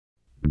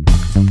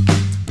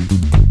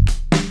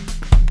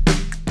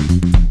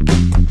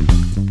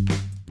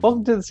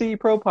Welcome to the CE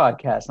Pro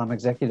podcast. I'm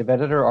executive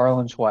editor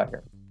Arlen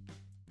Schweiger.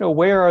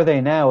 Where are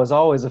they now is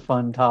always a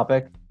fun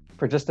topic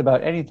for just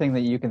about anything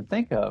that you can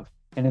think of.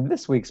 And in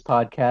this week's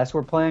podcast,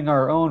 we're playing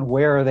our own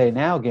Where Are They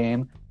Now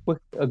game with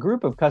a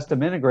group of custom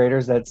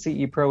integrators that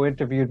CE Pro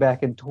interviewed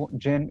back in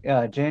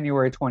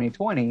January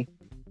 2020,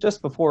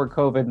 just before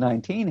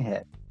COVID-19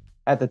 hit.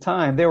 At the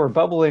time, they were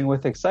bubbling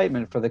with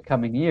excitement for the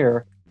coming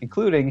year,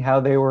 including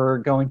how they were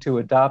going to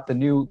adopt the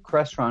new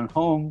Crestron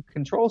Home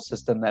control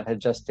system that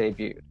had just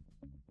debuted.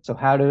 So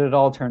how did it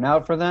all turn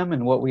out for them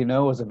in what we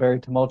know was a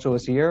very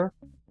tumultuous year?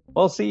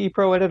 Well, CE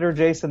Pro editor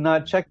Jason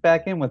Knott checked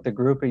back in with the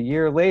group a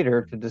year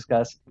later to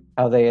discuss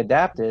how they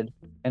adapted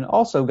and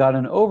also got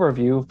an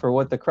overview for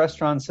what the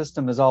Crestron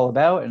system is all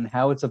about and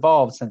how it's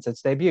evolved since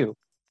its debut.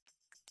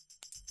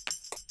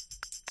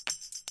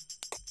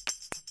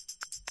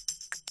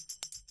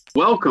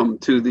 Welcome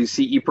to the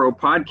CE Pro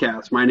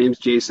podcast. My name is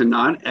Jason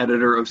Knott,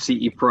 editor of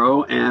CE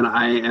Pro, and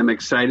I am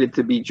excited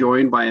to be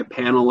joined by a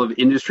panel of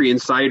industry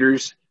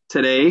insiders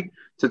today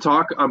to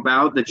talk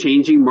about the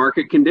changing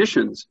market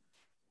conditions.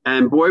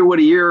 And boy, what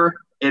a year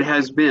it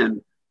has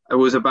been. It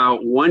was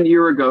about 1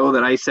 year ago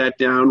that I sat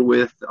down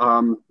with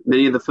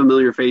many of the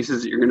familiar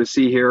faces that you're going to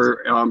see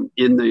here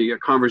in the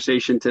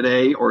conversation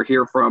today or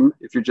hear from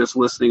if you're just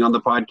listening on the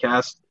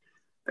podcast.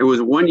 It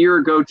was 1 year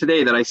ago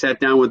today that I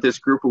sat down with this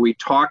group and we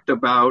talked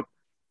about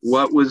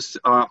what was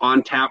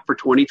on tap for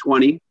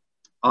 2020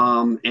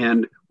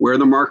 and where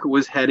the market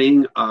was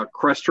heading.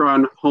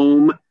 Crestron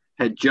Home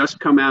had just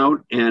come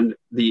out and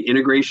the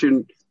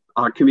integration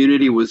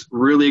community was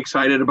really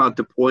excited about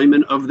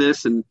deployment of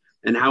this and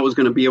how it was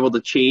going to be able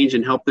to change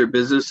and help their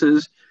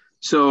businesses.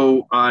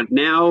 So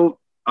now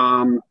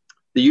the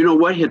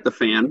you-know-what hit the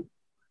fan.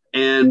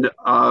 And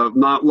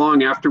not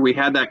long after we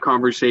had that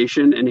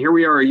conversation, and here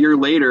we are a year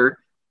later,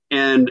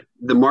 and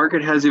the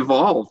market has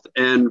evolved.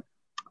 And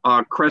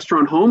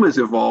Crestron Home has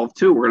evolved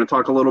too. We're going to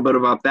talk a little bit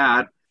about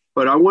that.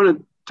 But I want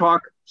to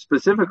talk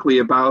specifically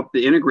about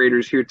the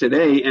integrators here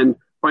today and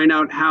find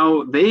out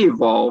how they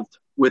evolved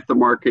with the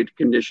market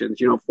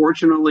conditions.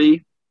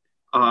 Fortunately,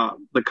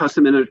 the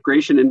custom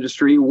integration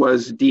industry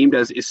was deemed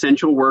as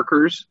essential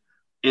workers.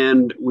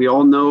 And we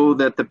all know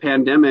that the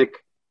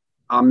pandemic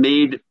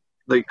made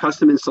the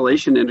custom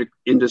installation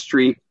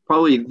industry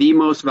probably the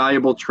most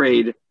valuable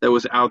trade that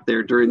was out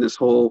there during this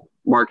whole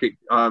market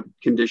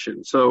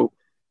condition. So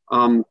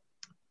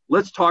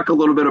let's talk a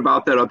little bit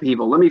about that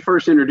upheaval. Let me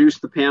first introduce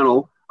the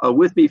panel.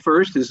 With me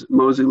first is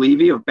Mosey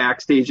Levy of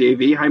Backstage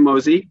AV. Hi,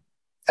 Mosey.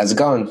 How's it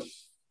going?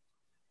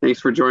 Thanks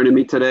for joining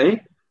me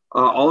today.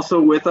 Also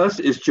with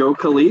us is Joe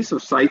Calise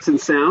of Sights and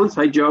Sounds.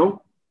 Hi,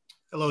 Joe.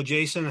 Hello,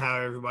 Jason.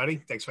 How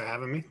everybody? Thanks for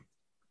having me.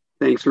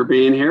 Thanks for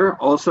being here.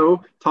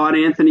 Also, Todd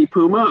Anthony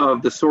Puma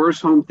of the Source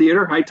Home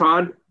Theater. Hi,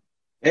 Todd.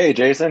 Hey,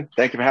 Jason.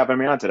 Thank you for having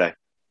me on today.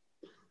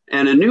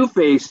 And a new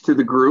face to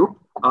the group,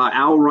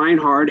 Al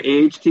Reinhard,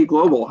 AHT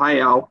Global.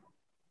 Hi, Al.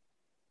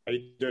 How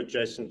you doing,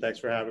 Jason? Thanks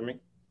for having me.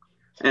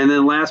 And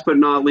then last but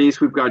not least,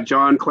 we've got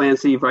John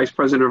Clancy, Vice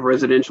President of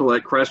Residential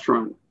at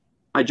Crestron.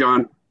 Hi,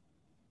 John.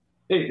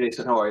 Hey,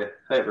 Jason. How are you?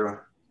 Hi, everyone.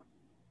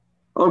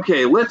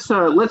 Okay,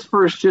 let's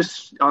first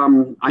just,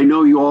 I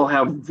know you all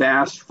have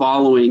vast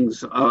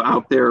followings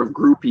out there of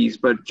groupies,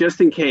 but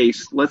just in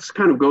case, let's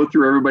kind of go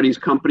through everybody's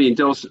company and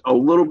tell us a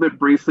little bit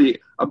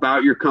briefly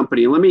about your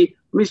company. Let me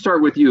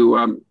start with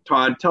you,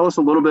 Todd. Tell us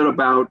a little bit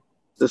about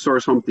the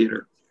Source Home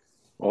Theater.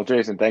 Well,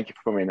 Jason, thank you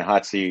for putting me in the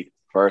hot seat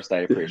first. I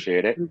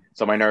appreciate it.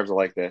 So my nerves are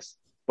like this.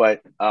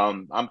 But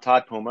I'm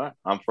Todd Puma.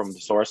 I'm from the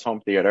Source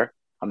Home Theater.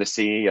 I'm the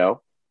CEO.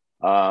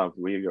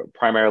 We are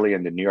primarily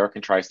in the New York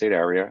and tri-state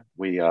area.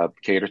 We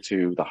cater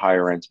to the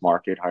higher end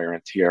market, higher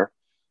end tier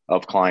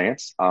of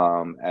clients.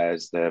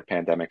 As the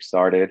pandemic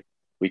started,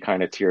 we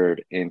kind of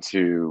tiered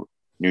into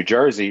New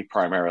Jersey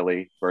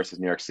primarily versus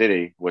New York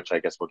City, which I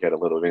guess we'll get a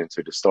little bit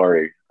into the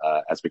story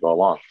as we go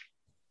along.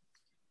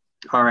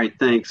 All right,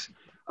 thanks.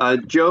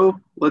 Joe,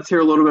 let's hear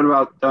a little bit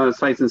about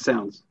Sights and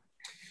Sounds.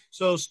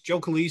 So Joe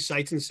Calise,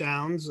 Sights and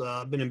Sounds.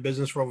 I've been in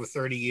business for over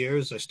 30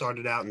 years. I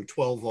started out in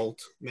 12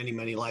 volt many,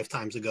 many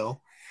lifetimes ago.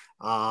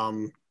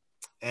 And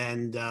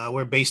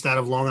we're based out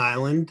of Long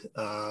Island.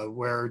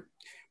 We're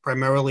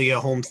primarily a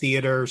home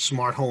theater,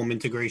 smart home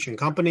integration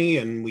company,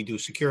 and we do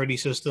security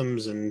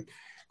systems, and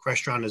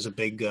Crestron is a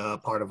big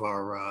part of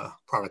our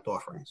product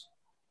offerings.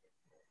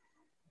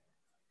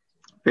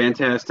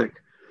 Fantastic.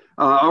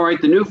 All right,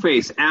 the new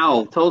face,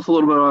 Al, tell us a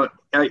little bit about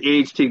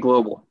AHT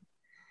Global.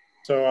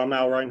 So I'm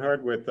Al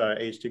Reinhard with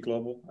AHT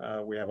Global.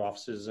 We have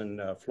offices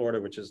in Florida,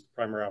 which is the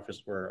primary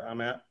office where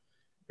I'm at.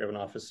 We have an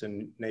office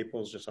in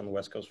Naples, just on the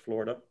west coast of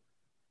Florida.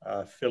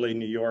 Philly,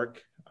 New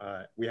York.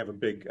 We have a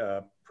big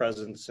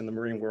presence in the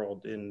marine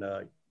world in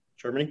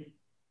Germany.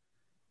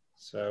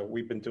 So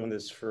we've been doing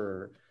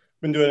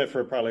it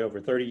for probably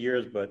over 30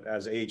 years, but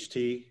as AHT,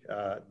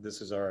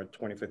 this is our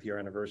 25th year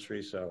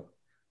anniversary. So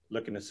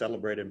looking to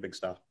celebrate in big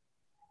style.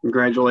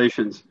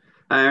 Congratulations.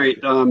 All right,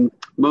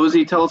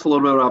 Mosey, tell us a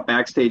little bit about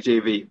Backstage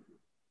AV.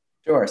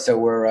 Sure. So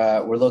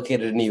we're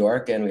located in New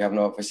York and we have an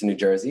office in New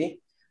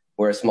Jersey.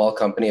 We're a small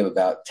company of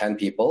about 10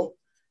 people.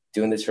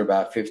 doing this for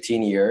about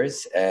 15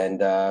 years and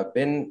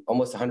been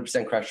almost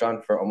 100%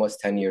 Crestron for almost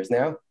 10 years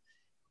now.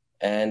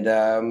 And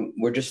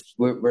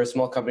we're a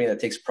small company that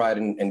takes pride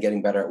in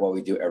getting better at what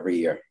we do every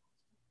year.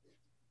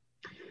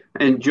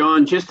 And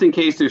John, just in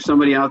case there's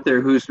somebody out there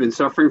who's been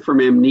suffering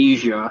from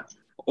amnesia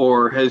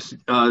or has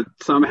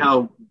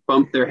somehow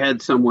bumped their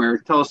head somewhere,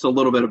 tell us a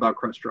little bit about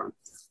Crestron.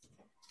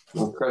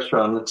 Well,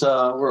 Crestron,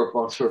 we're a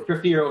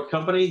 50-year-old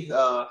company.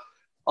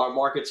 Our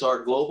markets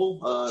are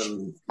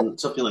global,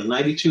 something like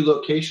 92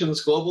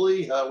 locations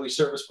globally. We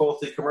service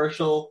both the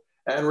commercial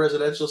and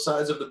residential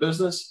sides of the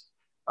business.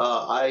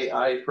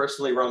 I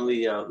personally run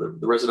the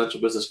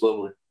residential business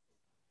globally.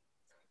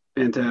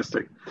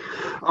 Fantastic.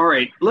 All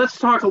right, let's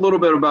talk a little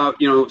bit about,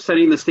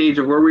 setting the stage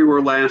of where we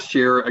were last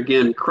year.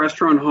 Again,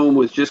 Crestron Home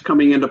was just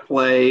coming into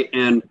play,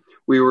 and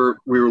we were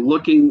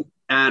looking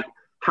at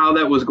how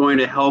that was going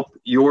to help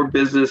your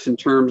business in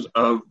terms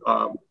of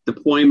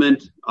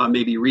deployment,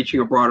 maybe reaching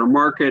a broader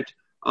market,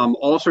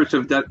 all sorts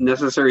of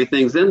necessary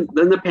things. Then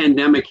the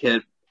pandemic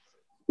hit.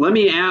 Let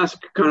me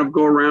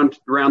go around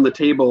the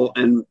table,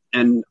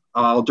 and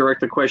I'll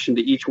direct the question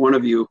to each one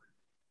of you.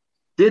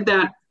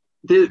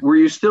 Were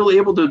you still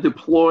able to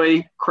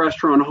deploy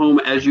Crestron Home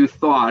as you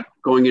thought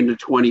going into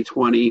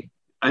 2020?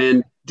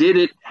 And did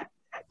it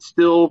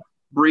still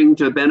bring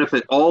to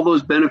benefit all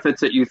those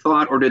benefits that you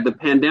thought, or did the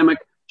pandemic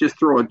just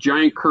throw a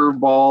giant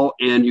curveball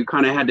and you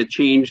kind of had to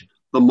change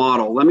the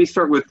model? Let me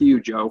start with you,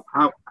 Joe.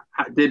 How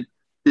did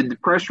the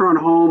Crestron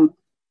Home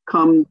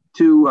come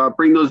to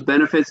bring those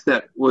benefits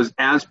that was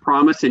as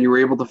promised, and you were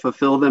able to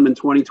fulfill them in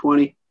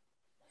 2020?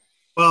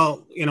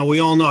 Well, we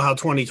all know how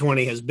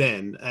 2020 has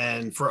been.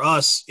 And for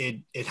us,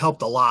 it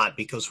helped a lot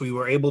because we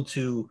were able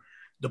to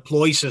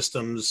deploy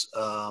systems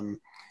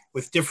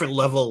with different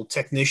level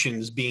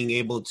technicians being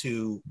able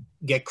to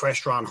get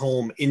Crestron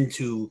Home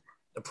into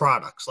the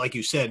products. Like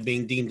you said,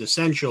 being deemed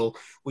essential,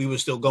 we were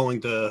still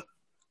going to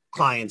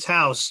client's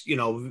house.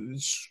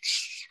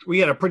 We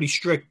had a pretty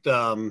strict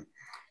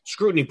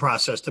scrutiny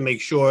process to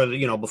make sure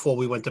that, before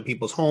we went to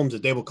people's homes,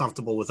 that they were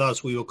comfortable with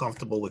us, we were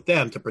comfortable with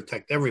them, to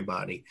protect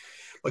everybody.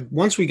 But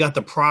once we got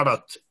the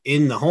product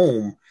in the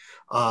home,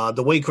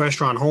 the way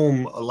Crestron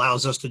Home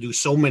allows us to do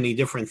so many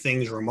different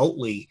things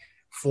remotely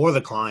for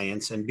the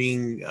clients, and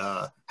being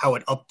how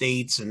it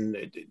updates, and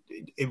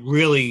it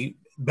really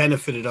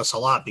benefited us a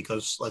lot,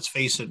 because let's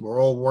face it,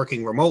 we're all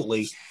working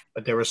remotely,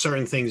 but there are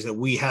certain things that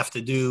we have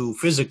to do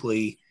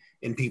physically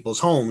in people's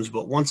homes.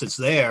 But once it's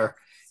there,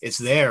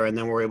 and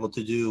then we're able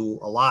to do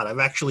a lot. I've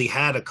actually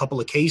had a couple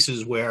of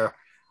cases where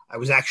I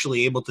was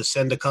actually able to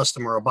send a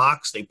customer a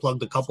box. They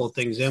plugged a couple of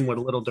things in with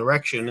a little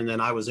direction, and then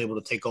I was able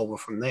to take over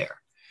from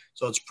there.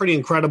 So it's pretty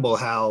incredible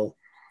how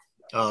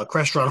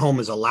Crestron Home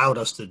has allowed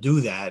us to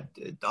do that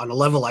on a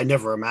level I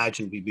never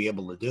imagined we'd be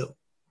able to do.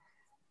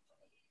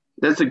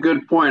 That's a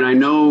good point. I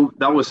know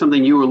that was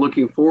something you were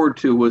looking forward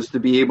to, was to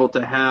be able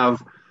to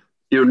have,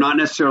 not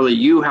necessarily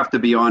you have to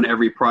be on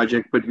every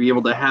project, but be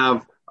able to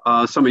have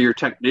some of your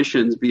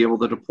technicians be able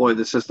to deploy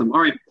the system.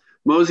 All right,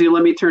 Mosey,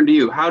 let me turn to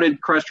you. How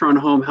did Crestron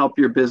Home help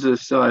your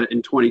business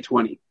in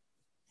 2020?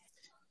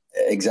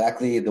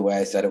 Exactly the way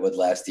I said it would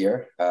last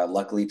year.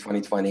 Luckily,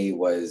 2020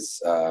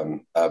 was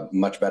a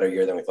much better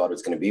year than we thought it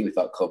was going to be. We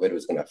thought COVID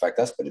was going to affect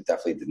us, but it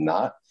definitely did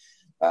not.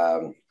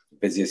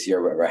 Busiest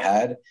year we ever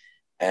had.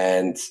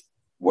 And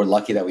we're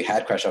lucky that we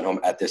had Crestron Home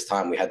at this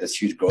time. We had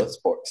this huge growth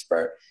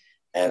spurt.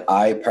 And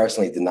I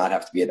personally did not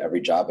have to be at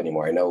every job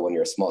anymore. I know when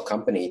you're a small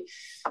company,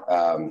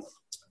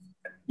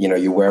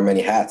 you wear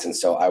many hats. And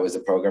so I was a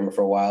programmer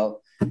for a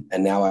while.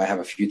 And now I have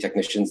a few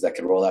technicians that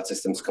can roll out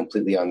systems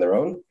completely on their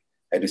own.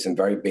 I do some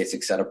very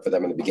basic setup for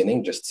them in the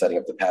beginning, just setting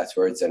up the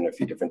passwords and a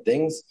few different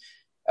things.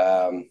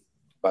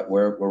 But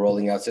we're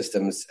rolling out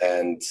systems,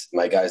 and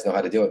my guys know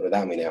how to do it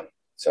without me now.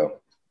 So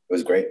it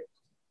was great.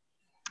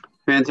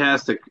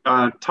 Fantastic.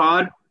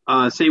 Todd,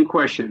 same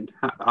question.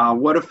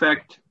 What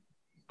effect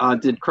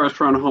did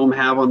Crestron Home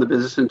have on the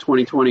business in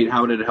 2020, and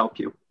how did it help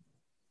you?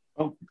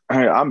 Well,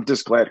 I'm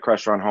just glad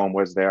Crestron Home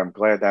was there. I'm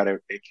glad that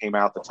it came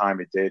out the time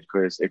it did,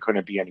 because it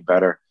couldn't be any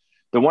better.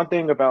 The one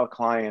thing about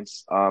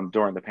clients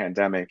during the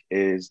pandemic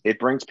is it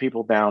brings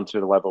people down to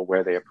the level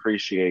where they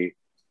appreciate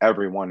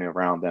everyone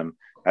around them,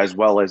 as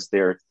well as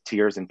their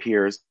tiers and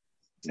peers,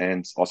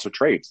 and also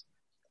trades.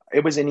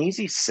 It was an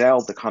easy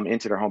sell to come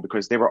into their home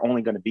because they were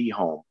only going to be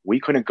home. We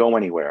couldn't go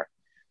anywhere.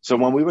 So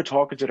when we were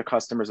talking to the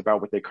customers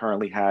about what they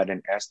currently had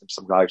and asked them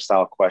some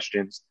lifestyle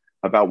questions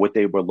about what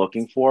they were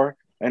looking for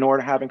in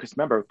order to have, because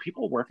remember,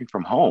 people working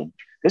from home,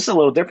 this is a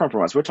little different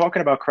from us. We're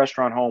talking about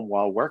Crestron Home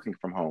while working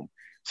from home.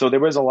 So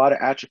there was a lot of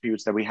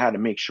attributes that we had to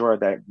make sure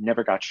that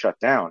never got shut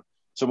down.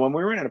 So when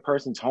we were in a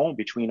person's home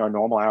between our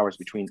normal hours,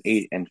 between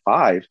 8 and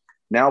 5,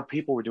 now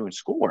people were doing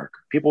schoolwork.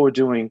 People were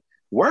doing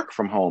work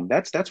from home.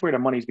 That's where the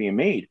money's being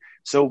made.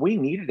 So we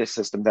needed a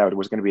system that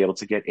was going to be able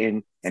to get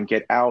in and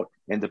get out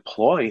and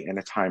deploy in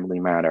a timely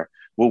manner.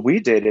 What we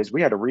did is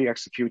we had to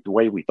re-execute the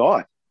way we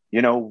thought.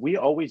 We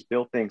always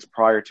built things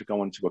prior to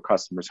going to a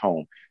customer's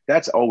home.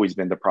 That's always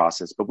been the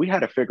process, but we had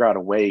to figure out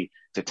a way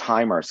to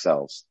time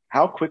ourselves.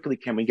 how quickly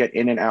can we get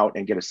in and out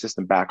and get a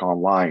system back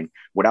online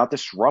without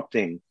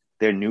disrupting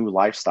their new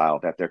lifestyle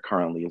that they're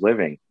currently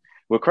living?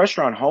 With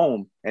Crestron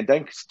Home, and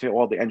thanks to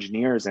all the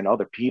engineers and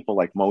other people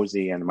like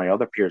Mosey and my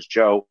other peers,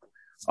 Joe,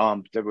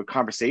 there were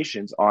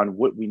conversations on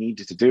what we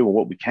needed to do and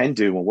what we can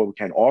do and what we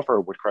can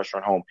offer with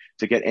Crestron Home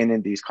to get in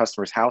these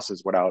customers'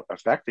 houses without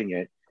affecting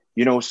it.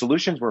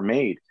 Solutions were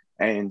made.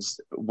 And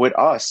with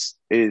us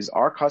is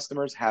our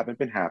customers haven't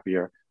been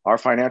happier. Our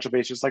financial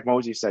base, just like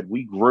Mosey said,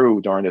 we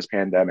grew during this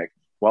pandemic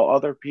while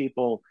other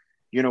people,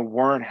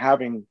 weren't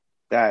having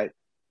that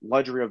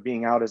luxury of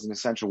being out as an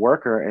essential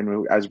worker.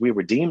 And as we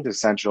were deemed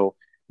essential,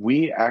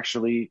 we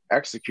actually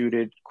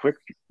executed quick,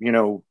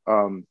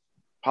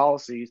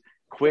 policies,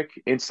 quick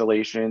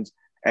installations,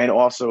 and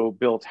also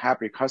built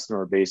happy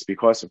customer base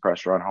because of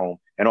Crestron Home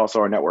and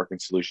also our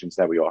networking solutions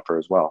that we offer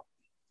as well.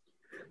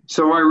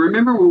 So I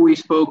remember when we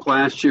spoke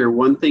last year,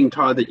 one thing,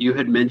 Todd, that you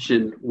had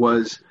mentioned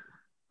was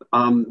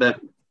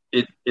that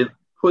it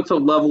puts a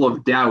level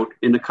of doubt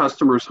in a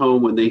customer's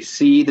home when they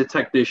see the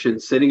technician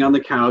sitting on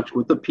the couch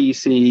with the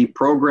PC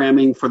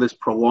programming for this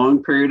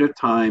prolonged period of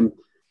time.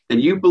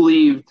 And you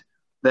believed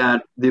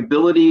that the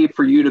ability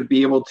for you to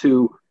be able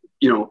to,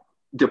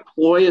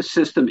 deploy a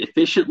system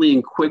efficiently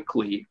and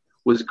quickly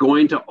was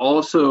going to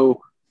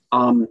also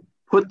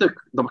put the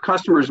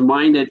customer's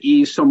mind at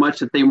ease so much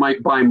that they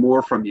might buy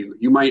more from you.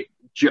 You might,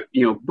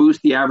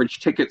 boost the average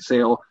ticket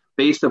sale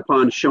based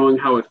upon showing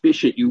how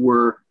efficient you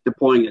were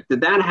deploying it.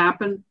 Did that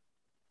happen?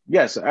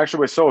 Yes,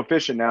 actually, we're so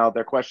efficient now,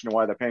 they're questioning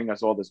why they're paying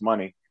us all this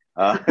money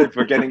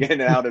for getting in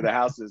and out of the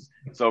houses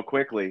so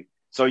quickly.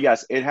 So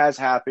yes, it has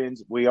happened.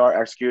 We are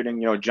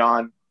executing.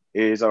 John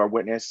is our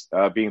witness,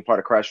 being part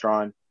of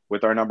Crestron.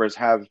 With our numbers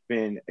have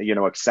been,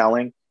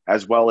 excelling,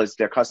 as well as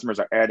their customers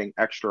are adding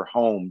extra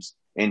homes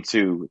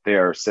into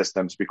their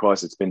systems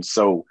because it's been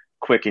so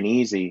quick and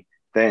easy.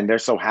 Then they're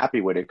so happy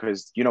with it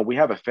because, we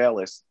have a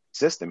fairless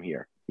system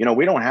here.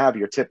 We don't have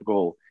your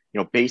typical,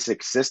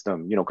 basic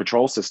system,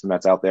 control system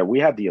that's out there.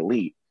 We have the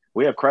elite.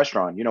 We have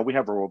Crestron. We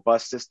have a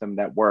robust system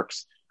that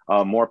works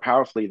more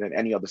powerfully than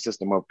any other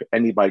system or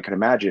anybody can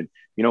imagine.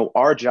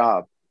 Our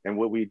job and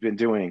what we've been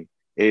doing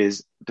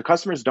is the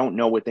customers don't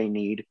know what they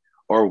need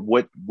or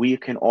what we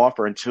can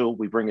offer until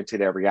we bring it to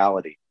their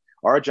reality.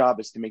 Our job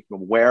is to make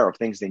them aware of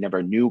things they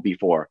never knew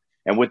before.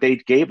 And what they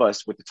gave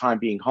us with the time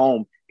being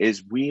home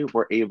is we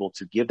were able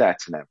to give that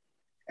to them.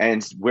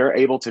 And we're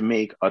able to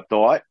make a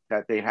thought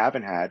that they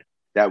haven't had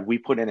that we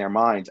put in their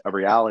minds a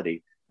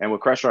reality. And with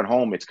Crestron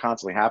Home, it's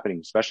constantly happening,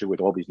 especially with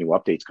all these new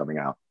updates coming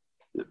out.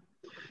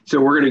 So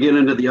we're going to get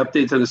into the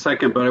updates in a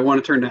second, but I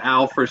want to turn to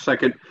Al for a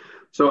second.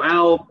 So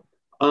Al,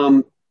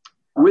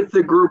 with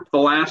the group the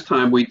last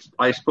time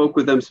I spoke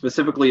with them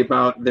specifically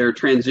about their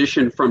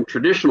transition from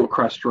traditional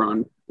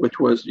Crestron, which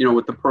was,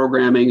 with the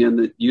programming and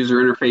the user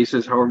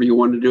interfaces, however you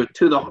want to do it,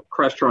 to the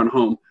Crestron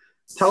Home.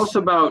 Tell us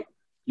about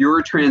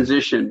your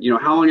transition.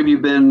 How long have you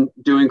been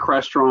doing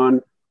Crestron?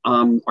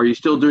 Are you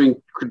still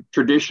doing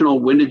traditional?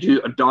 When did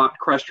you adopt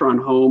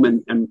Crestron Home,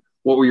 and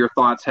what were your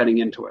thoughts heading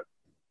into it?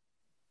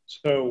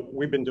 So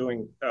we've been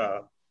doing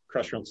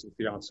Crestron since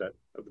the onset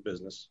of the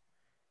business.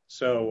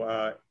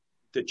 So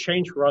the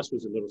change for us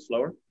was a little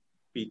slower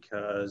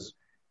because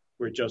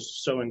we're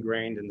just so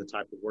ingrained in the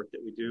type of work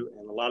that we do.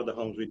 And a lot of the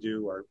homes we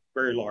do are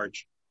very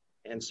large.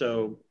 And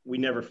so we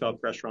never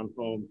felt Crestron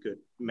Home could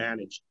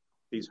manage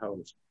these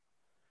homes.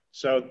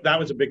 So that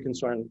was a big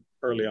concern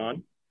early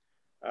on.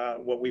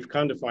 What we've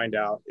come to find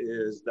out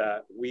is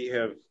that we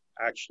have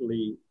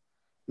actually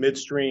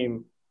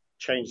midstream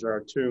changed our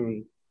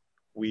tune.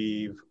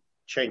 We've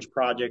changed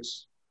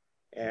projects,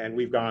 and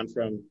we've gone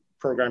from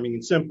programming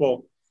in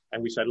simple,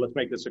 and we said, let's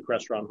make this a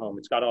Crestron Home.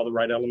 It's got all the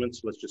right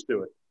elements. Let's just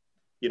do it.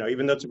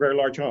 Even though it's a very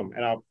large home.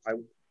 And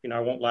I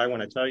won't lie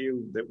when I tell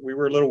you that we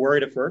were a little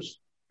worried at first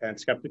and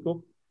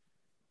skeptical.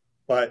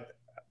 But,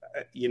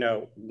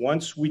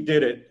 once we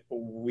did it,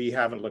 we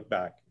haven't looked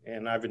back.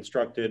 And I've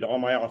instructed all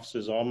my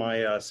offices, all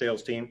my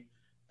sales team,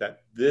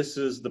 that this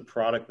is the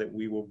product that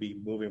we will be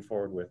moving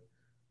forward with.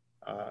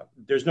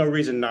 There's no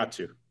reason not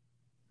to.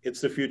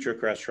 It's the future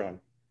of Crestron.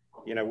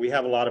 We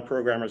have a lot of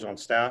programmers on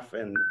staff,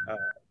 and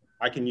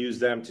I can use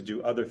them to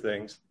do other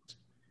things.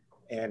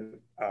 And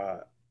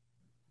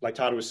like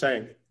Todd was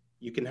saying,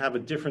 you can have a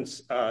different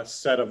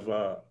set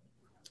of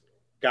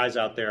guys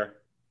out there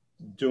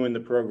doing the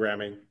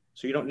programming.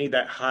 So you don't need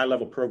that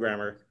high-level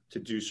programmer to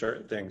do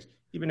certain things.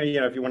 Even though,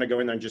 if you want to go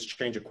in there and just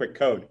change a quick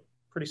code,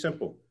 pretty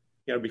simple.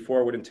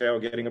 Before it would entail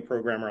getting a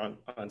programmer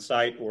on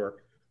site or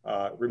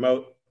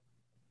remote.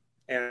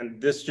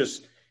 And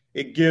this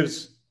it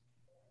gives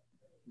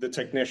the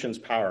technicians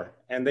power.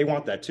 And they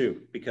want that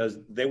too, because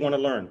they want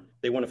to learn.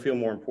 They want to feel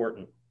more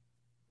important.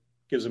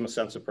 Gives them a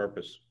sense of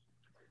purpose.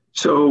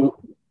 So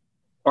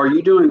are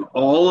you doing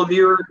all of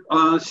your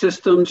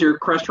systems, your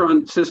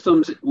Crestron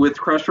systems with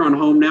Crestron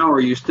Home now? Or are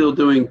you still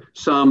doing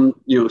some,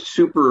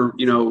 super,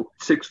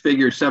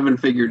 6-figure,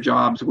 7-figure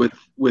jobs with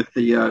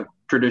the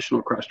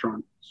traditional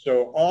Crestron?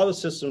 So all the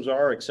systems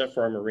are, except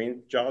for our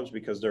marine jobs,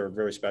 because they're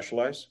very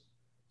specialized.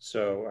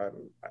 So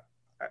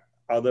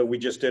Although we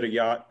just did a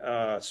yacht,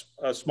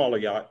 a smaller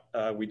yacht,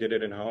 we did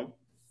it in home,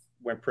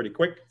 went pretty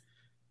quick.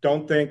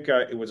 Don't think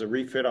it was a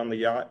refit on the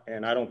yacht,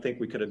 and I don't think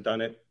we could have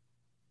done it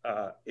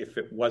if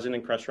it wasn't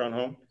in Crestron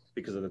Home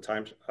because of the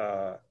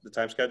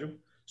time schedule.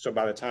 So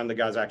by the time the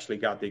guys actually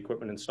got the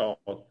equipment installed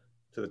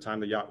to the time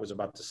the yacht was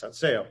about to set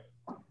sail,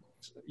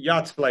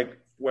 yachts, like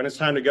when it's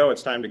time to go,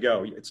 it's time to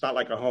go. It's not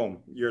like a home.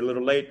 You're a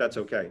little late, that's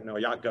okay. No,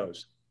 a yacht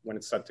goes when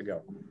it's set to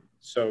go.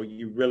 So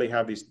you really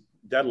have these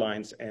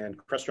deadlines, and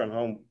Crestron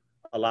Home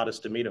allowed us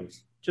to meet them,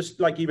 just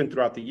like even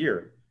throughout the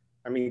year.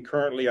 I mean,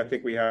 currently, I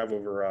think we have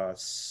over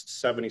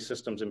 70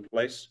 systems in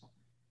place,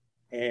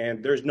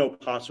 and there's no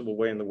possible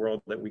way in the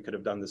world that we could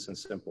have done this in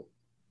simple.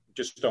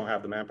 Just don't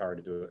have the manpower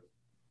to do it.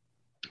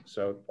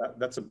 So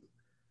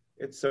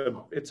it's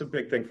a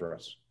big thing for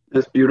us.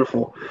 That's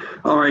beautiful.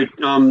 All right,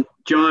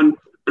 John,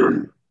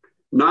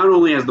 not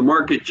only has the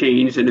market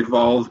changed and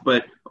evolved,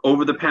 but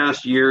over the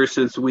past year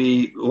since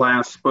we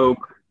last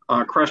spoke,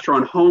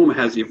 Crestron Home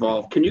has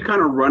evolved. Can you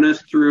kind of run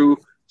us through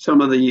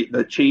some of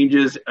the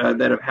changes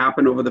that have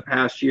happened over the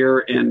past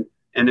year, and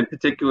in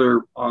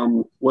particular,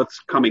 what's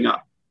coming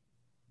up?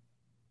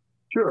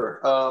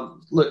 Sure.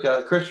 Look,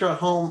 Crestron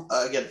Home,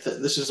 again,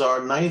 this is our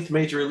 9th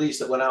major release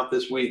that went out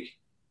this week.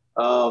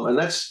 And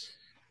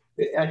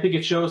I think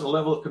it shows the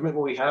level of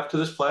commitment we have to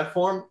this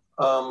platform.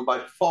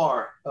 By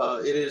far,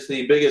 it is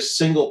the biggest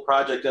single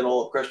project in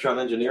all of Crestron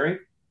engineering.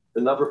 The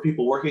number of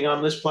people working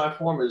on this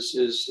platform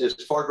is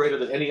far greater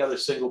than any other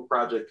single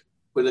project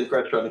within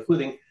Crestron,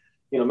 including,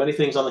 many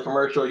things on the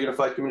commercial or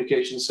unified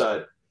communications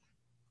side.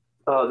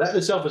 That in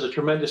itself is a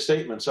tremendous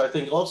statement. So I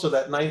think also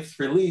that 9th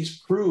release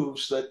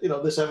proves that,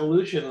 this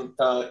evolution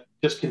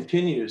just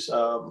continues,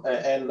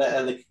 and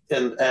the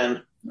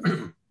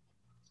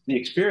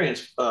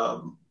experience,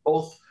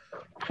 both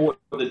for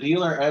the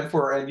dealer and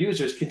for our end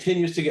users,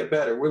 continues to get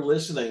better. We're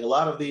listening. A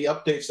lot of the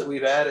updates that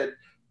we've added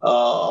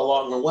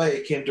along the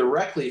way came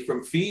directly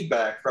from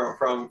feedback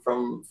from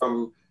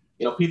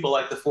people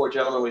like the 4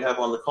 gentlemen we have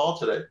on the call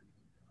today.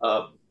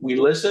 We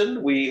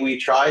listen, we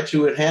try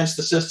to enhance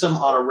the system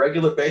on a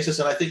regular basis,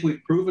 and I think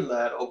we've proven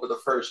that over the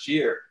first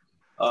year.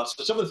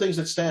 So some of the things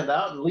that stand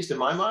out, at least in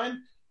my mind,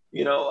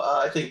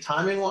 I think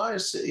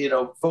timing-wise,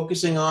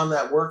 focusing on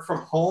that work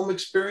from home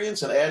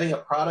experience and adding a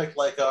product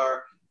like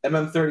our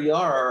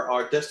MM30R,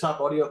 our desktop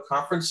audio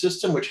conference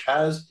system, which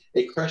has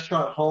a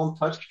Crestron Home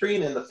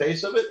touchscreen in the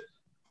face of it,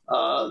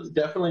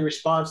 definitely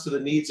responds to the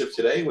needs of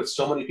today with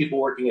so many people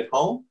working at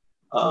home.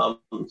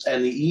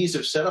 And the ease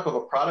of setup of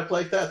a product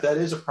like that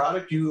is a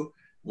product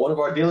one of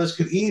our dealers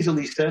could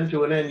easily send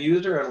to an end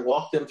user and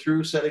walk them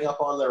through setting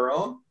up on their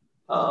own.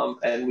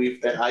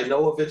 And I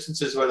know of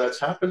instances where that's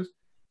happened.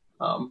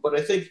 But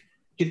I think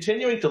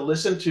continuing to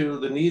listen to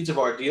the needs of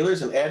our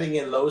dealers and adding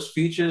in those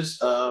features,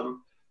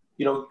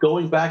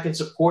 going back and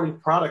supporting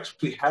products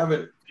we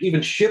haven't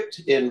even shipped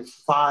in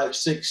 5,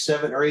 6,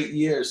 7, or 8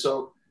 years.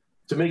 So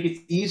to make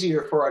it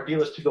easier for our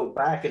dealers to go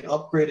back and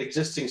upgrade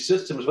existing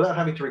systems without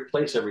having to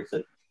replace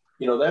everything.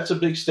 That's a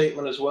big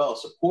statement as well.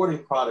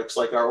 Supporting products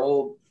like our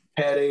old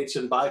Pad 8s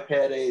and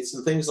BiPad 8s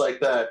and things like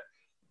that.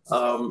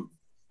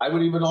 I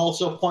would even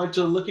also point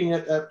to looking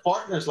at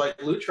partners like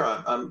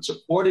Lutron.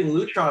 Supporting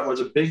Lutron was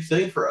a big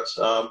thing for us.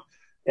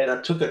 And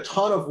it took a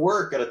ton of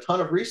work and a ton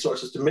of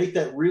resources to make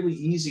that really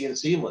easy and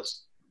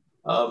seamless.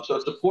 So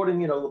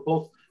supporting,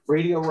 both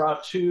Radio Raw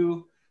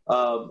 2,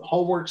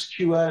 Homeworks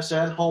QS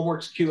and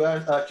Homeworks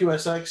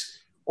QSX,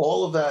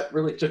 all of that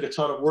really took a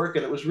ton of work,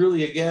 and it was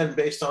really, again,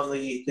 based on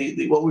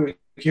the what we were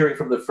hearing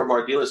from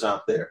our dealers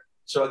out there.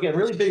 So again,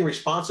 really being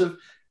responsive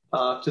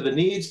to the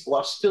needs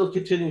while still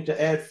continuing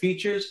to add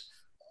features.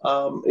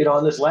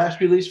 On this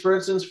last release, for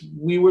instance,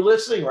 we were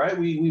listening, right?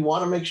 We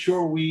want to make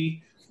sure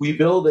we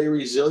build a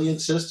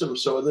resilient system.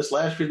 So in this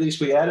last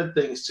release, we added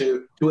things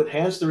to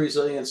enhance the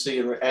resiliency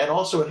and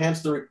also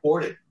enhance the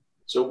reporting.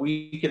 So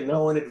we can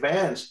know in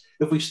advance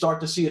if we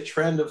start to see a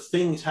trend of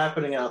things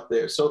happening out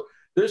there. So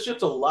there's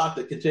just a lot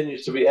that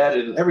continues to be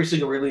added in every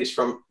single release,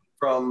 from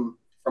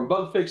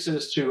bug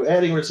fixes to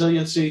adding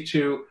resiliency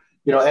to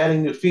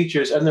adding new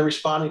features and then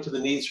responding to the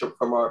needs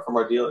from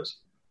our dealers.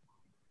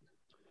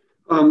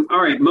 All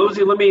right,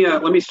 Mosey, let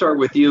me start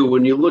with you.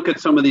 When you look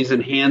at some of these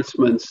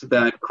enhancements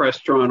that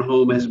Crestron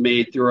Home has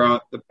made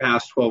throughout the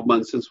past 12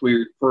 months since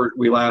we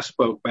last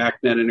spoke,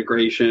 BACnet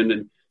integration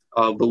and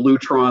the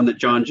Lutron that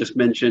John just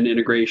mentioned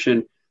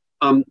integration,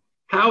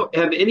 how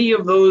have any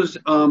of those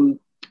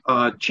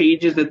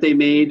changes that they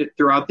made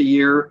throughout the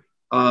year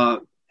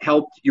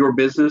helped your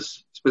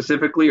business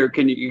specifically, or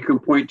can you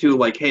point to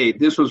like, hey,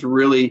 this was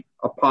really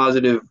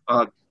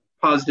a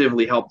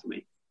positively helped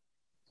me?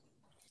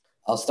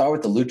 I'll start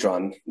with the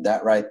Lutron.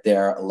 That right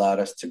there allowed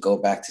us to go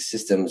back to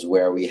systems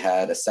where we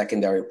had a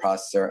secondary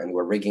processor and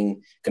we're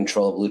rigging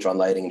control of Lutron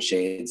lighting and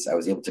shades. I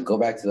was able to go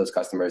back to those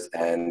customers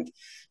and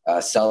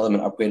sell them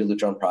an upgraded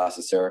Lutron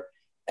processor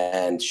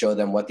and show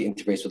them what the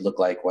interface would look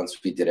like once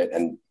we did it.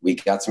 And we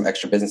got some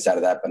extra business out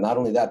of that. But not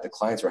only that, the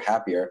clients were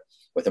happier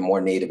with a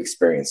more native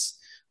experience.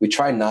 We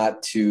try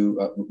not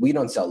to, we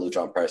don't sell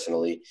Lutron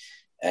personally,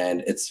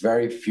 and it's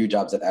very few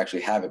jobs that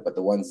actually have it, but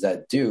the ones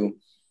that do,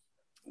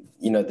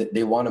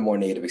 they want a more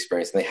native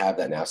experience, and they have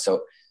that now.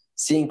 So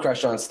seeing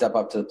Crestron step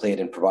up to the plate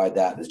and provide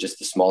that is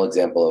just a small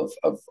example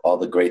of all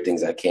the great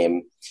things that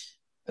came.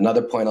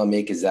 Another point I'll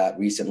make is that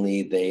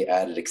recently they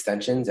added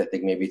extensions, I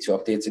think maybe 2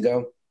 updates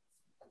ago.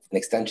 And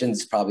extensions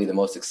is probably the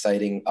most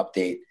exciting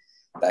update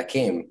that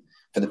came.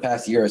 For the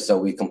past year or so,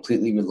 we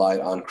completely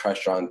relied on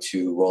Crestron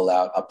to roll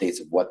out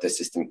updates of what the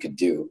system could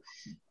do.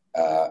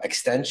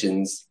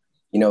 Extensions,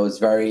 was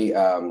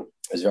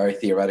very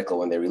theoretical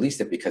when they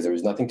released it because there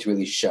was nothing to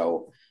really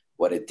show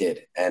what it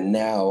did. And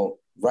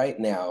right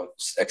now,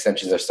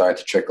 extensions are starting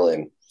to trickle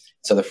in.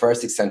 So the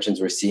first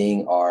extensions we're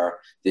seeing are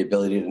the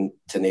ability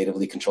to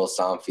natively control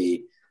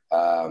Somfy,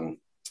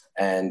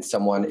 and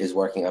someone is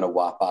working on a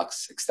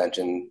Wattbox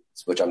extension,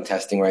 which I'm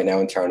testing right now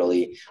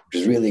internally,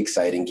 which is really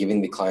exciting,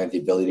 giving the client the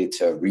ability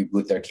to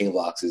reboot their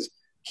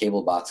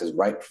cable boxes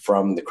right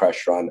from the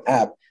Crestron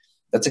app.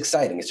 That's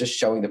exciting. It's just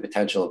showing the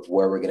potential of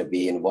where we're going to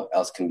be and what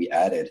else can be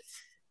added.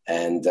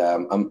 And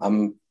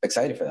I'm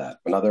excited for that.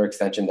 Another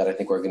extension that I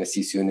think we're going to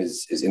see soon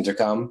is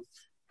Intercom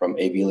from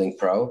AB Link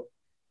Pro.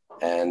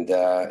 And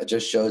it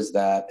just shows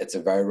that it's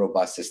a very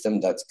robust system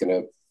that's going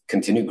to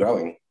continue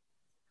growing.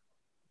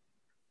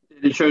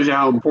 It shows you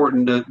how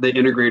important the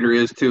integrator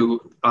is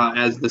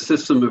as the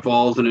system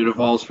evolves and it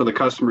evolves for the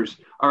customers.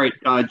 All right,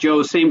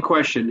 Joe, same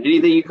question.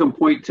 Anything you can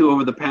point to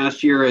over the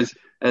past year as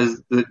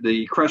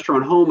the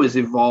Crestron Home has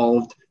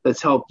evolved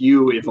that's helped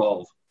you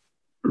evolve?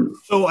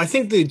 So I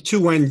think the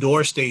 2N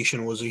door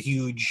station was a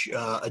huge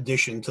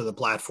addition to the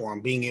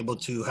platform. Being able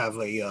to have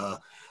a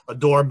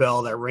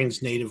doorbell that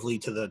rings natively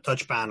to the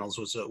touch panels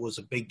was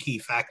a big key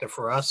factor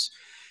for us.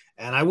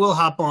 And I will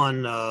hop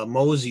on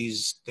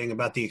Mosey's thing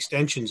about the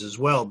extensions as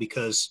well,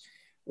 because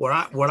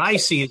what I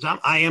see is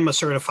I am a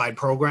certified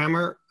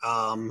programmer.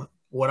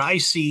 What I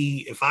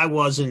see, if I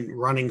wasn't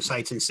running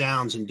Sights and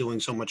Sounds and doing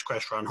so much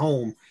Crestron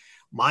Home,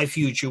 my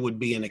future would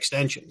be in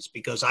extensions,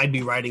 because I'd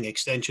be writing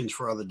extensions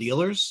for other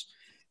dealers.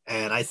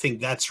 And I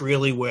think that's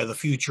really where the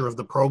future of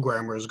the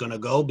programmer is going to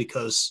go,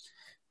 because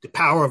the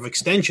power of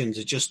extensions,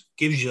 it just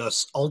gives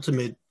us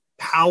ultimate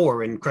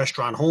power in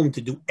Crestron Home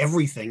to do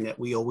everything that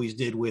we always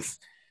did with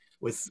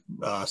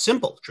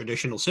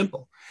traditional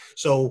simple.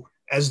 So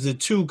as the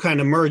two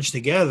kind of merge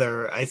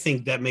together, I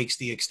think that makes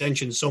the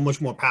extension so much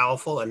more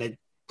powerful, and it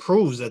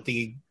proves that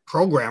the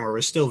programmer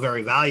is still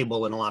very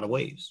valuable in a lot of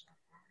ways.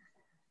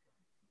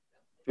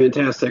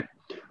 Fantastic.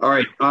 All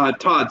right,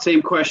 Todd,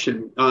 same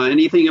question.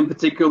 Anything in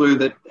particular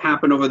that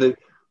happened over the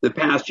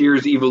past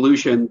year's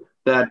evolution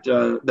that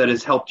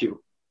has helped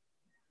you?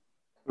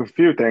 A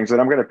few things,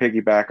 and I'm going to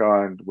piggyback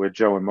on what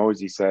Joe and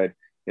Mosey said,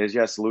 is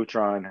yes,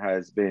 Lutron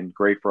has been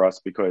great for us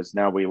because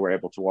now we were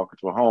able to walk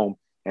into a home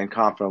and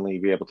confidently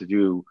be able to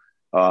do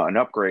an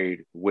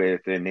upgrade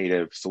with a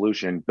native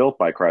solution built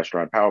by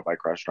Crestron, powered by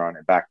Crestron,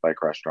 and backed by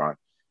Crestron,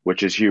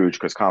 which is huge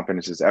because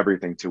confidence is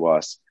everything to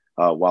us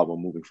while we're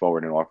moving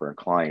forward and offering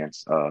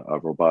clients a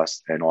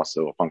robust and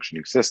also a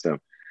functioning system.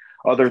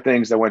 Other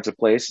things that went to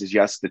place is,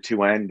 yes, the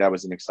 2N, that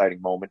was an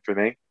exciting moment for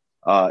me.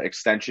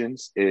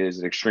 Extensions is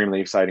an extremely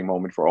exciting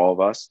moment for all of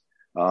us.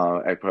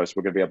 Because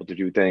we're going to be able to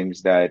do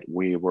things that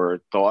we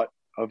were thought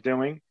of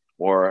doing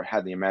or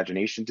had the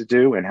imagination to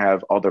do, and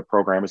have other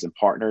programmers and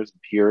partners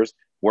and peers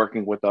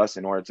working with us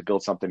in order to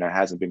build something that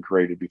hasn't been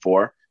created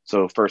before.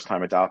 So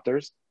first-time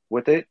adopters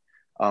with it.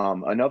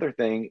 Another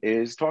thing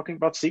is talking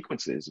about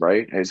sequences,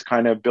 right? Is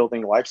kind of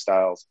building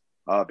lifestyles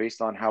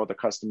based on how the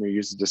customer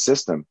uses the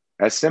system.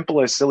 As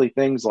simple as silly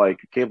things like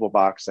a cable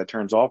box that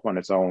turns off on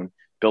its own,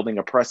 building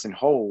a press and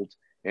hold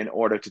in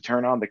order to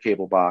turn on the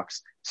cable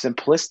box.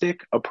 Simplistic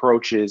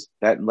approaches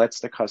that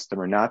lets the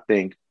customer not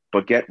think,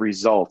 but get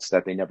results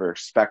that they never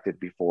expected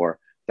before.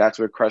 That's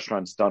what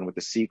Crestron's done with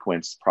the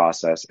sequence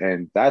process.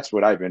 And that's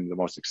what I've been the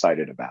most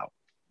excited about.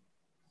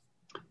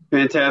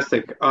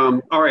 Fantastic.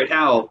 All right,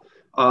 Al,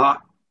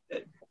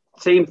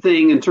 same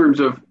thing in terms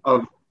of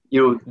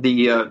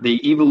the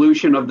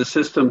evolution of the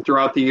system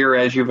throughout the year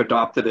as you've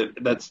adopted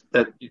it,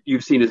 that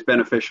you've seen as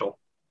beneficial.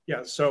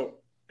 Yeah, so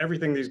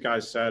everything these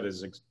guys said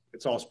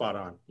it's all spot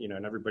on,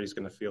 and everybody's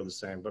going to feel the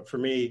same. But for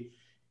me,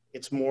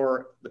 it's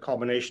more the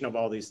culmination of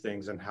all these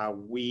things and how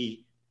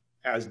we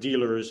as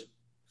dealers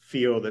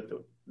feel that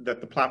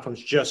the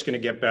platform's just going to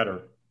get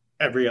better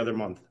every other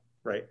month,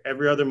 right?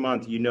 Every other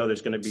month,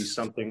 there's going to be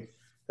something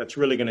that's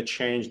really going to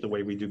change the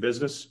way we do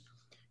business.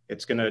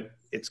 It's going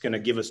to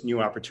give us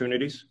new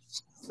opportunities.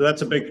 So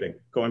that's a big thing.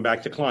 Going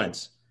back to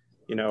clients,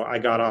 I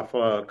got off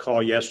a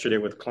call yesterday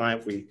with a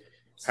client. We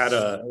had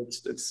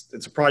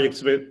it's a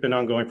project that's been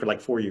ongoing for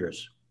like 4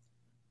 years.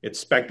 It's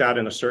spec'd out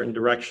in a certain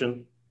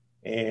direction,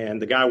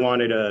 and the guy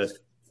wanted a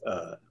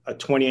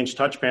 20-inch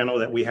touch panel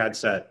that we had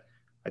set.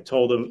 I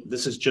told him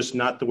this is just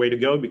not the way to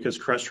go because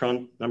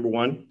Crestron, number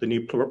one, the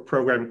new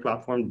programming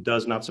platform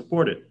does not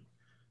support it.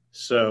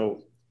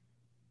 So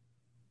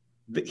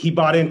he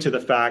bought into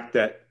the fact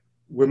that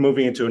we're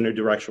moving into a new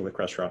direction with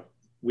Crestron.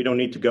 We don't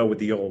need to go with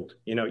the old.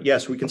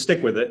 Yes, we can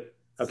stick with it,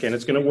 okay, and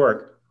it's going to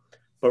work,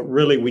 but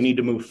really we need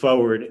to move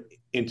forward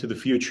into the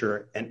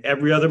future, and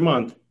every other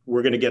month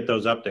we're going to get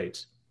those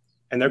updates.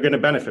 And they're going to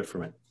benefit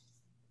from it.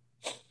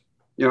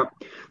 Yeah.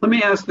 Let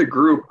me ask the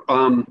group.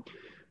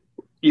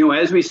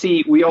 As we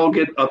see, we all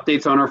get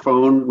updates on our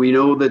phone. We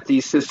know that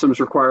these systems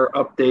require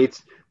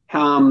updates.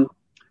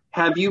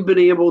 Have you been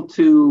able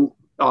to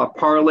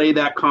parlay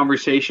that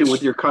conversation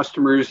with your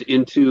customers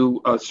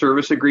into a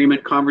service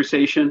agreement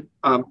conversation?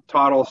 Todd,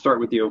 I'll start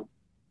with you.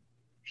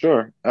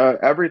 Sure.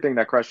 Everything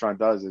that Crestron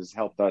does has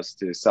helped us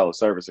to sell a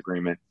service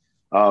agreement.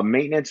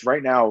 Maintenance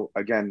right now,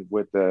 again,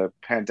 with the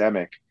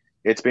pandemic,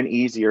 it's been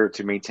easier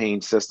to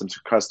maintain systems.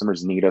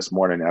 Customers need us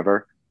more than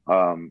ever.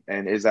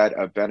 And is that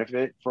a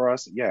benefit for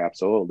us? Yeah,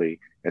 absolutely.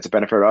 It's a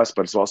benefit for us,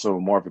 but it's also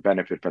more of a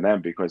benefit for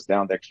them because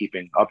now they're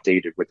keeping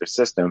updated with the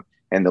system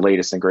and the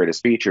latest and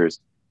greatest features.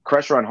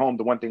 Crestron Home,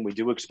 the one thing we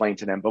do explain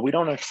to them, but we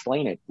don't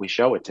explain it, we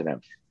show it to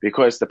them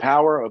because the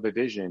power of a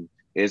vision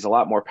is a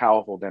lot more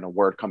powerful than a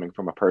word coming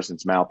from a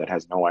person's mouth that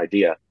has no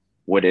idea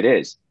what it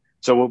is.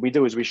 So what we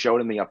do is we show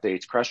them the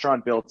updates.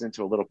 Crestron built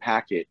into a little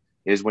packet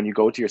is when you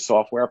go to your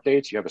software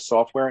updates, you have a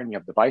software and you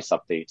have device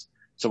updates.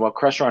 So while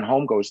Crestron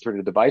Home goes through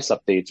the device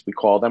updates, we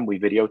call them, we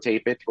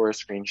videotape it for a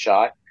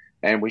screenshot,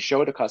 and we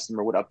show the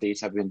customer what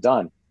updates have been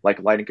done, like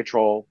lighting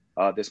control.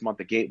 This month,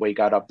 the gateway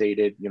got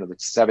updated. The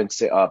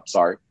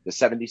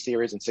 70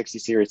 series and 60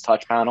 series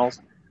touch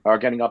panels are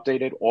getting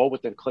updated, all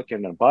with a click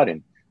and a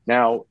button.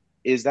 Now,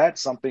 is that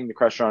something the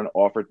Crestron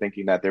offered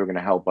thinking that they were going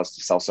to help us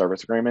to sell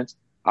service agreements?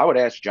 I would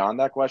ask John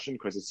that question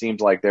because it seems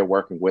like they're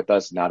working with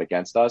us, not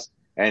against us.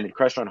 And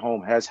Crestron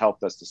Home has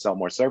helped us to sell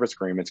more service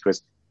agreements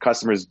because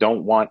customers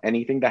don't want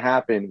anything to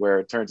happen where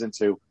it turns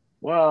into,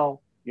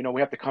 well, we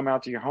have to come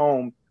out to your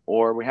home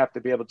or we have to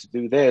be able to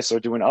do this or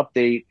do an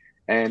update.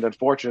 And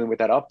unfortunately, with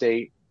that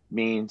update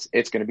means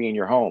it's going to be in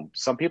your home.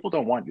 Some people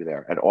don't want you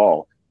there at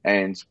all.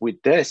 And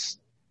with this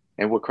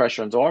and what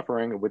Crestron's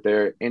offering with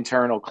their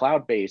internal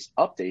cloud-based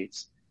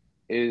updates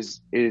is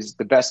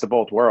the best of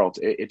both worlds.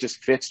 It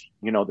just fits,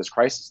 this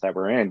crisis that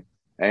we're in.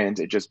 And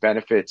it just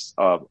benefits,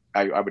 I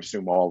would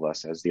assume, all of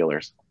us as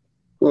dealers.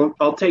 Well,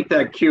 I'll take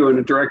that cue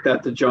and direct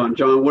that to John.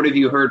 John, what have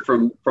you heard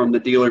from the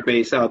dealer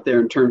base out there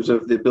in terms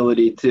of the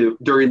ability to,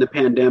 during the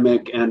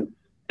pandemic and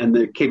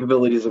the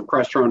capabilities of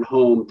Crestron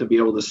Home to be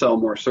able to sell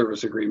more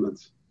service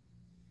agreements?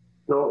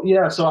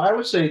 So I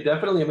would say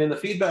definitely. I mean, the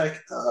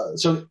feedback.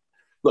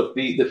 Look,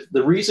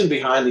 the reason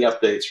behind the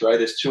updates,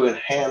 right, is to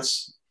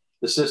enhance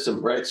the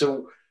system, right?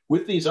 So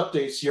with these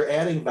updates, you're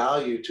adding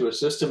value to a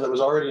system that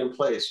was already in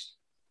place.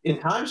 In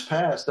times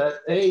past, that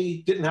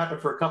didn't happen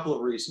for a couple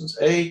of reasons.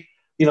 If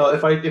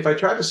I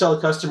tried to sell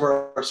a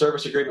customer a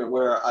service agreement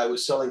where I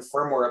was selling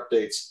firmware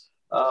updates,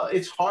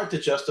 it's hard to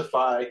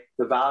justify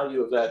the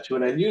value of that to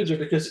an end user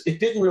because it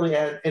didn't really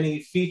add any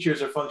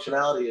features or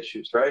functionality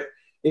issues, right?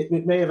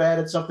 It may have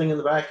added something in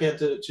the back end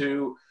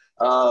to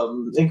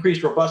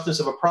increase robustness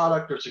of a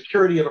product or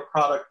security of a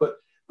product, but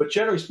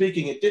generally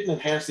speaking, it didn't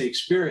enhance the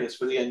experience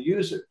for the end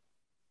user.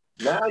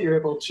 Now you're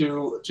able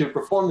to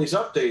perform these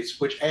updates,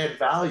 which add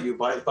value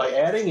by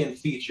adding in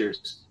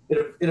features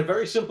in a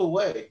very simple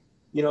way.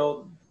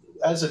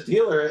 As a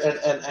dealer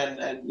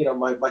and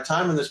my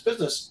time in this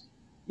business,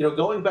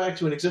 going back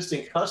to an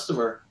existing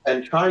customer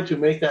and trying to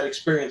make that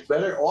experience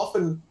better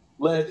often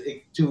led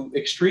to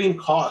extreme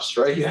costs,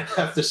 right? You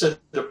have to send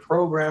a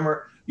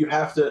programmer, you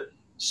have to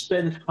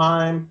spend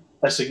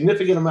a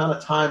significant amount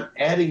of time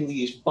adding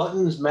these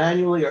buttons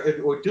manually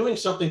or doing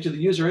something to the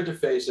user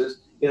interfaces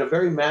in a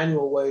very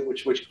manual way,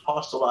 which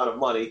costs a lot of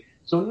money.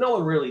 So no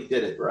one really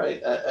did it,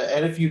 right?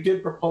 And if you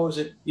did propose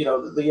it,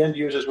 the end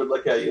users would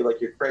look at you like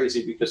you're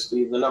crazy because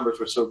the numbers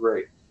were so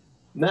great.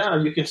 Now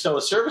you can sell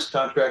a service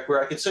contract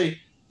where I can say,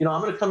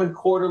 I'm going to come in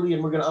quarterly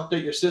and we're going to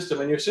update your system,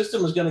 and your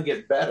system is going to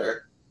get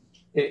better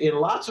in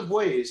lots of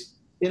ways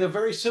in a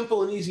very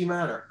simple and easy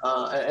manner.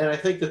 And I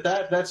think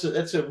that's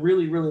a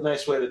really, really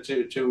nice way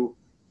to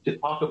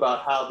talk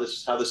about how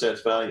this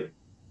adds value.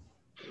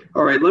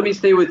 All right, let me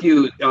stay with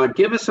you.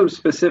 Give us some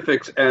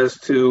specifics as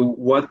to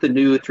what the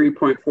new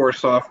 3.4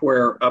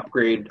 software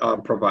upgrade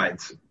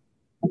provides.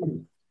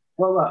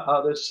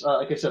 Well, there's,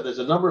 like I said, there's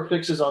a number of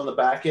fixes on the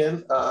back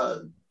end.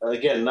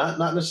 Again, not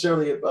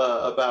necessarily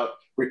about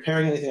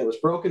repairing anything that was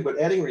broken, but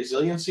adding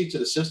resiliency to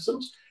the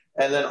systems.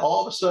 And then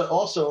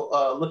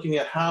also looking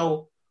at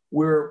how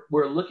we're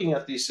looking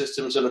at these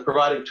systems and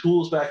providing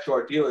tools back to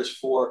our dealers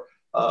for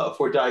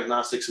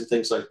diagnostics and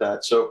things like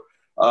that. So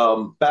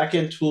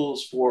back-end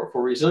tools for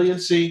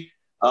resiliency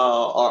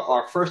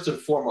are first and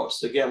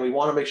foremost. Again, we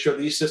want to make sure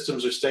these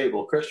systems are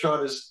stable.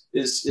 Crestron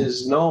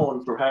is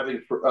known for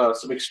having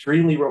some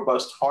extremely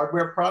robust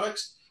hardware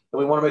products, and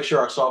we want to make sure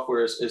our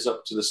software is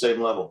up to the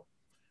same level.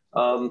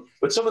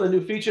 But some of the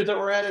new features that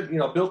were added,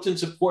 built-in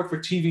support for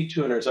TV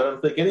tuners. I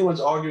don't think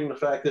anyone's arguing the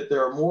fact that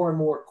there are more and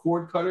more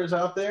cord cutters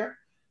out there.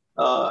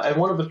 And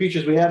one of the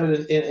features we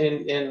added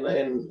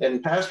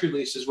in past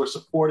releases were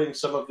supporting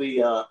some of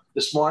the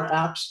smart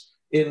apps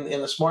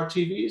in the smart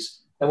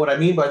TVs. And what I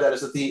mean by that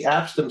is that the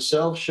apps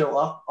themselves show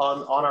up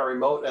on our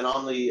remote and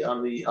on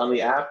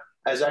the app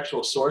as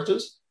actual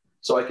sources.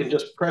 So I can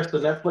just press the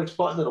Netflix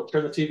button, it'll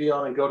turn the TV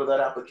on and go to that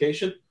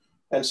application.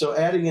 And so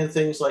adding in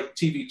things like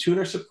TV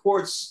tuner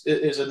supports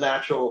is a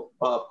natural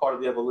part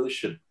of the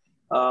evolution.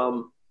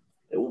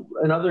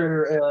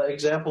 Another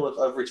example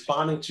of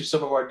responding to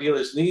some of our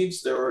dealers'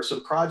 needs, there were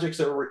some projects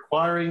that were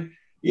requiring,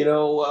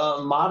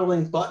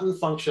 modeling button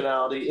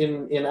functionality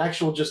in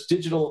actual just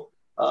digital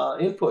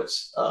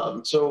inputs.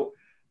 So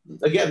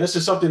again, this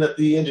is something that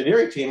the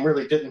engineering team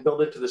really didn't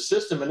build into the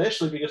system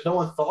initially because no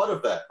one thought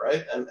of that,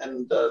 right?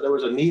 And there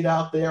was a need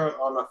out there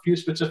on a few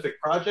specific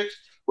projects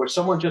where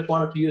someone just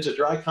wanted to use a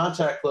dry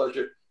contact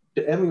closure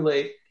to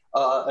emulate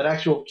an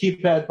actual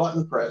keypad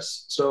button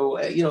press. So,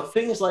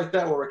 things like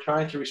that where we're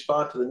trying to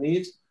respond to the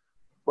needs.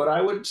 But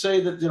I would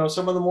say that,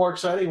 some of the more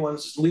exciting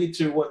ones lead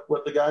to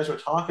what the guys were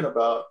talking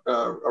about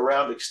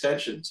around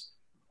extensions.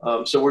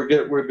 So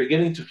we're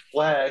beginning to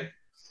flag,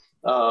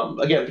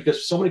 again,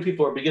 because so many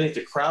people are beginning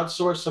to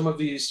crowdsource some of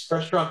these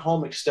Crestron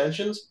Home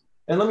extensions.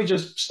 And let me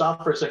just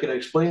stop for a second and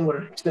explain what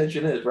an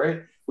extension is,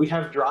 right? We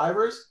have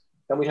drivers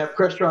and we have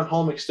Crestron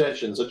Home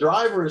extensions. A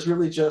driver is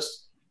really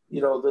just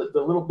the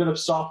little bit of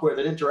software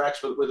that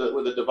interacts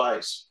with a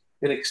device.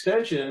 An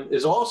extension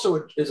is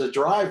a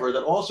driver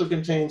that also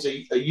contains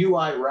a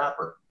UI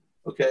wrapper,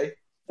 okay?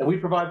 And we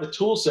provide the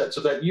tool set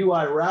so that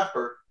UI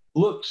wrapper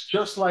looks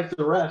just like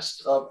the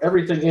rest of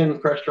everything in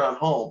Crestron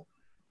Home.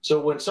 So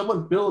when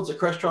someone builds a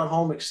Crestron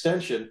Home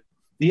extension,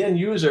 the end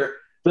user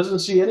doesn't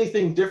see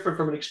anything different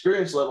from an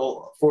experience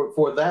level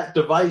for that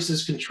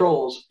device's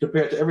controls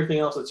compared to everything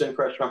else that's in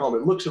Crestron Home.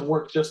 It looks and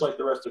works just like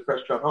the rest of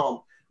Crestron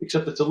Home,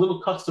 except it's a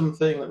little custom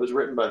thing that was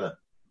written by them.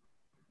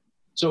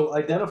 So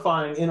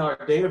identifying in our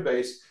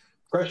database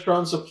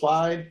Crestron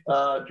supplied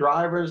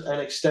drivers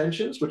and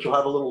extensions, which will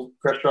have a little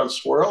Crestron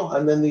swirl,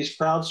 and then these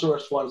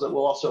crowdsourced ones that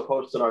we'll also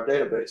host in our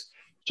database.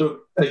 So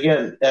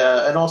again,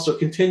 and also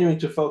continuing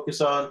to focus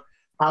on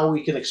how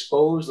we can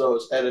expose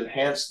those and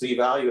enhance the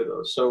value of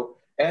those. So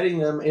adding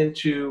them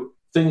into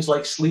things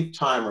like sleep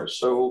timers.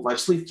 So my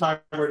sleep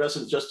timer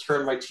doesn't just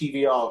turn my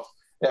TV off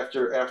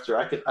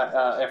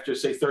after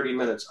say 30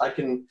 minutes. I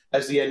can,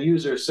 as the end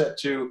user, set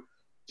to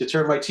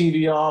turn my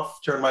TV off,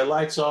 turn my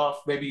lights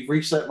off, maybe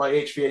reset my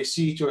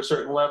HVAC to a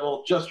certain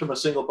level just from a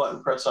single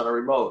button press on a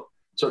remote.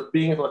 So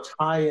being able to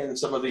tie in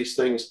some of these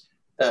things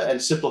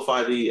and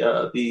simplify the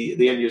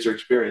end user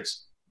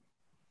experience.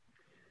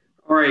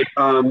 All right.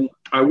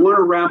 I want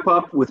to wrap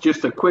up with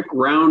just a quick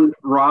round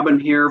robin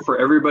here for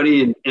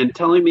everybody and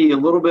telling me a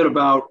little bit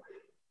about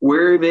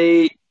where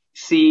they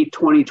see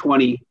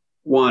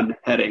 2021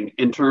 heading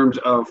in terms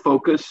of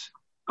focus,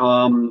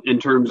 in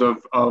terms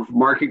of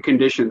market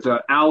conditions.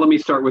 Al, let me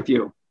start with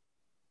you.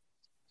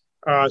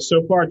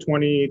 So far,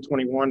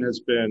 2021 has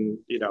been,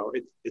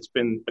 it's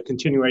been a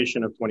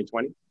continuation of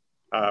 2020.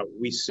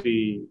 We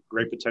see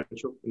great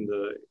potential in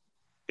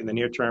the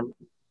near term,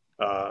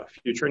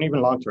 future, and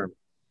even long term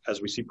as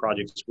we see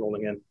projects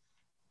rolling in.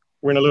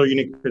 We're in a little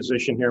unique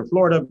position here in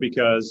Florida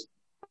because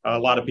a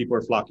lot of people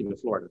are flocking to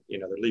Florida.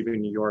 They're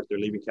leaving New York, they're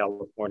leaving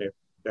California,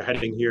 they're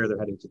heading here, they're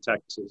heading to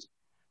Texas.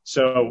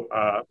 So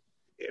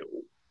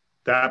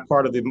that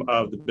part of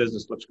the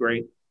business looks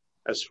great.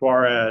 As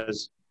far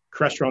as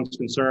Crestron's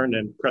concerned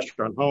and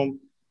Crestron Home,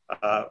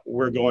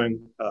 we're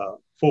going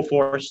full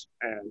force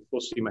and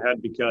full steam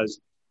ahead because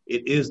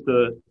it is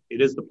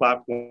the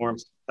platform.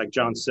 Like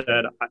John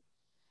said,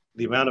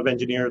 the amount of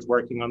engineers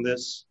working on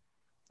this,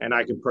 and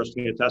I can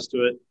personally attest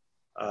to it,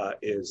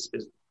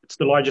 it's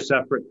the largest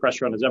effort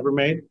Crestron has ever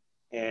made.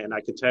 And I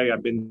can tell you,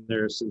 I've been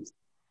there since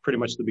pretty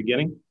much the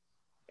beginning.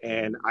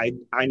 And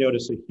I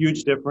notice a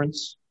huge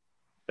difference,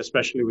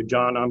 especially with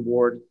John on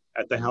board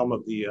at the helm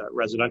of the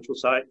residential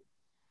side.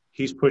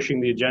 He's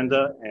pushing the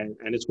agenda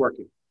and it's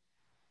working.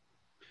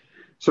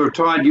 So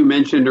Todd, you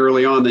mentioned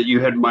early on that you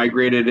had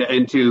migrated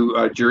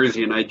into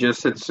Jersey, and I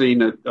just had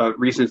seen a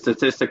recent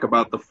statistic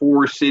about the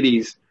 4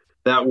 cities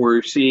that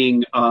were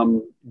seeing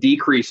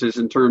decreases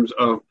in terms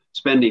of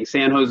spending: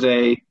 San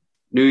Jose,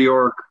 New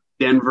York,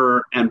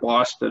 Denver, and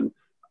Boston.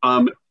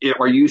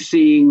 Are you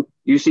see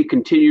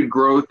continued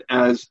growth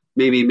as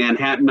maybe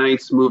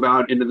Manhattanites move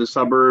out into the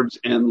suburbs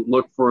and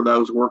look for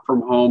those work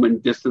from home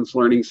and distance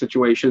learning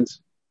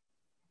situations?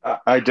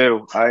 I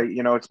do.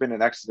 It's been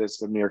an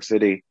exodus of New York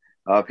City.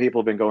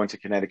 People have been going to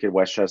Connecticut,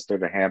 Westchester,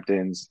 the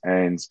Hamptons,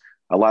 and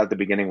a lot at the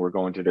beginning were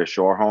going to their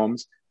shore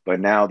homes, but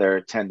now they're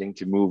tending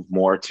to move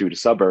more to the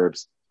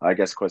suburbs, I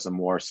guess, because of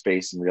more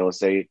space and real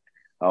estate.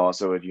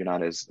 Also, if you're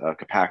not as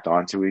compact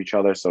onto each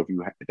other. So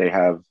if they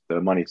have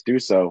the money to do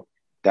so,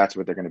 that's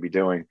what they're going to be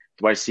doing.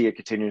 Do I see it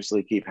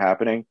continuously keep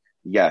happening?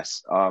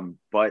 Yes.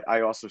 But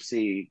I also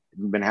see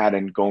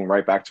Manhattan going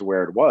right back to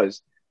where it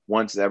was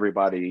once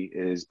everybody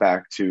is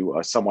back to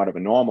somewhat of a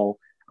normal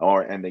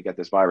and they get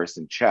this virus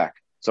in check.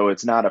 So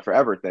it's not a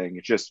forever thing.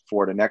 It's just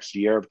for the next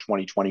year of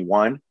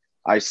 2021,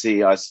 I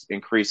see us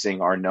increasing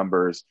our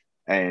numbers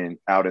and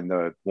out in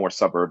the more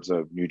suburbs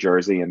of New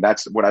Jersey. And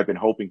that's what I've been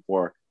hoping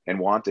for and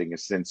wanting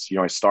is since,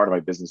 I started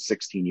my business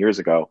 16 years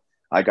ago.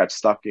 I got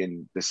stuck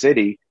in the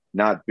city,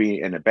 not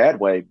being in a bad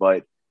way,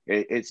 but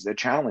it's a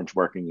challenge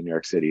working in New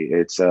York City.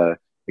 It's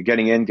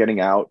getting in, getting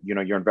out.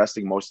 You're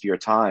investing most of your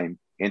time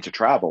into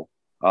travel.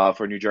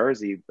 For New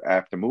Jersey,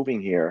 after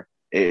moving here,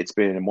 it's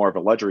been more of a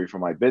luxury for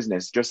my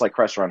business. Just like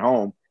Crestron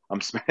Home,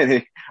 I'm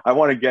spending, I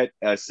want to get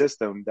a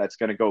system that's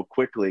going to go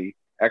quickly,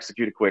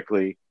 execute it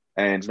quickly,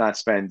 and not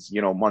spend,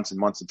 months and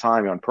months of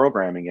time on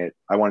programming it.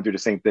 I want to do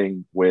the same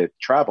thing with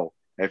travel.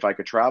 If I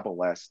could travel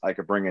less, I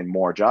could bring in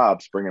more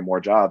jobs.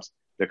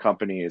 The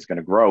company is going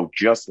to grow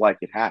just like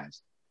it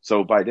has.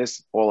 So by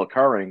this all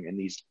occurring and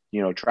these,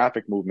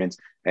 traffic movements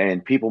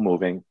and people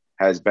moving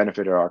has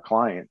benefited our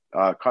client,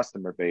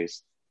 customer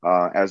base,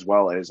 as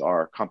well as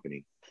our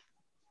company.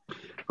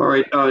 All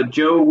right,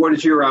 Joe, what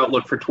is your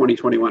outlook for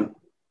 2021?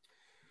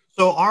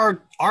 So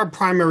our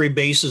primary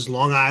base is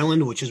Long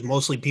Island, which is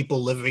mostly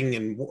people living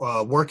and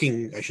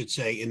working, I should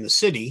say, in the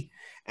city.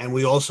 And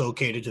we also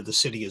cater to the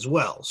city as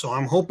well. So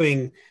I'm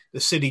hoping the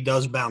city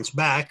does bounce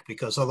back,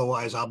 because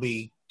otherwise I'll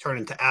be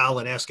turning to Al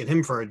and asking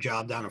him for a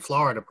job down in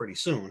Florida pretty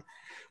soon.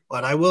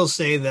 But I will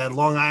say that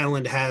Long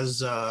Island has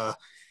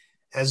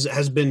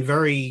been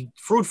very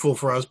fruitful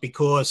for us,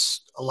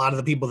 because a lot of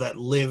the people that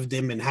lived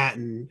in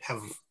Manhattan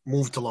have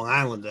moved to Long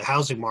Island. The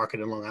housing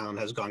market in Long Island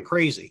has gone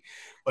crazy.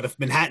 But if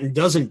Manhattan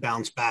doesn't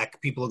bounce back,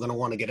 people are going to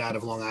want to get out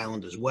of Long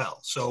Island as well.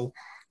 So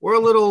we're a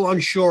little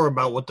unsure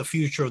about what the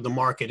future of the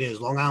market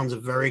is. Long Island's a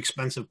very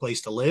expensive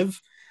place to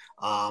live.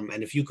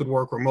 And if you could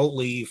work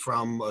remotely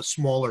from a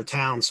smaller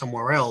town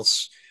somewhere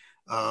else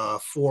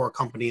for a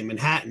company in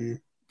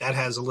Manhattan, that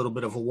has a little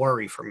bit of a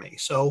worry for me.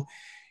 So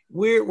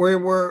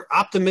we're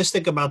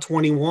optimistic about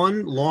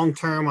 21. Long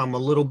term, I'm a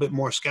little bit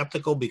more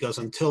skeptical, because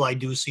until I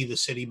do see the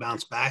city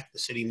bounce back, the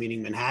city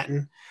meaning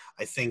Manhattan,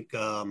 I think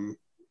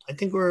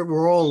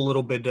we're all a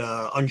little bit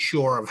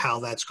unsure of how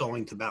that's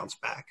going to bounce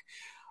back.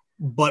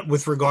 But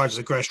with regards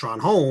to Crestron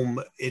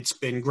Home, it's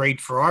been great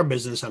for our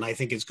business, and I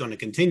think it's going to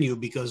continue,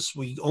 because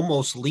we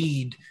almost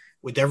lead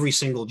with every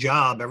single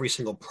job, every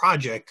single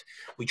project.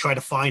 We try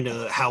to find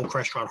how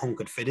Crestron Home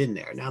could fit in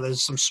there. Now,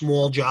 there's some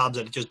small jobs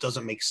that it just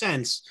doesn't make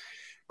sense.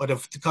 But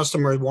if the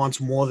customer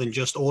wants more than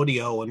just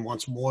audio and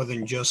wants more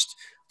than just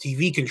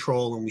TV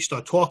control, and we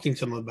start talking to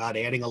them about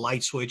adding a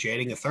light switch,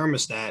 adding a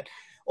thermostat,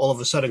 all of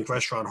a sudden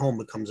Crestron Home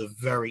becomes a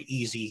very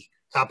easy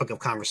topic of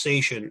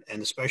conversation,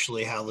 and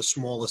especially how the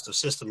smallest of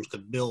systems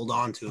could build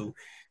onto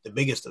the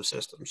biggest of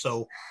systems.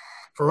 So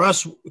for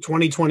us,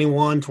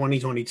 2021,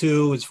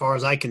 2022, as far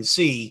as I can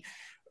see,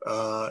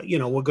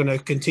 we're going to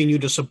continue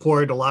to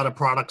support a lot of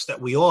products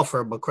that we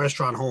offer, but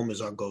Crestron Home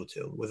is our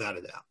go-to, without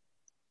a doubt.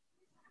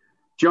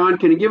 John,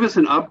 can you give us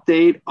an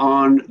update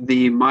on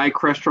the My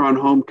Crestron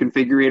Home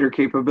configurator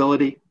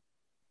capability?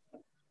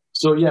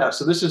 So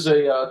this is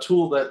a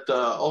tool that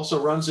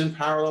also runs in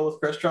parallel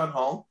with Crestron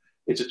Home.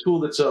 It's a tool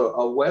that's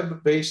a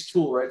web-based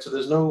tool, right? So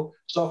there's no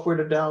software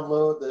to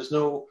download. There's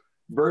no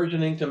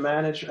versioning to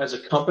manage as a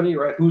company,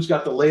 right? Who's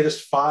got the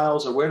latest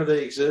files, or where do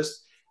they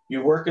exist?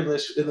 You work in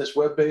this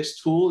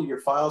web-based tool.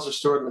 Your files are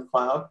stored in the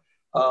cloud.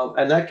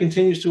 And that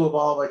continues to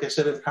evolve, like I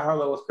said, in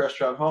parallel with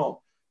Crestron Home.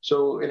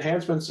 So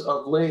enhancements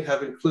of late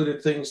have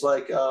included things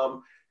like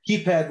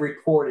keypad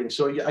reporting.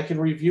 So I can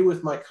review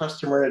with my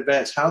customer in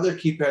advance how their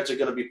keypads are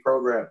going to be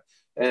programmed.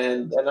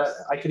 And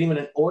I can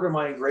even order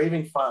my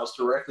engraving files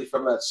directly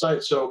from that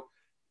site. So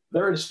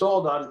they're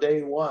installed on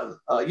day one.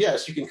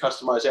 Yes, you can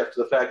customize after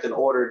the fact and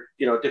order,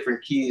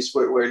 different keys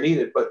where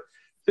needed. But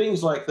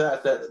things like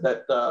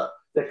that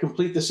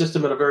complete the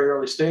system at a very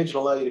early stage and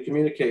allow you to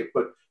communicate.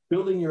 But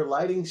building your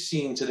lighting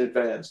scenes in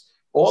advance,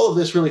 all of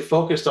this really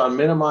focused on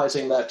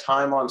minimizing that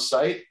time on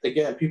site.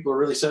 Again, people are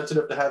really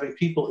sensitive to having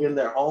people in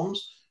their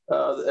homes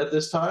at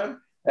this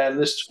time. And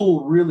this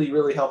tool really,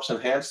 really helps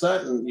enhance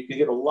that. And you can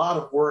get a lot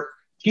of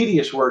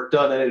tedious work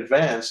done in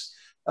advance,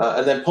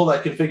 and then pull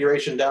that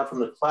configuration down from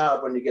the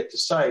cloud when you get to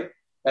site,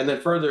 and then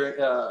further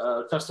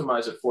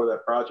customize it for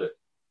that project.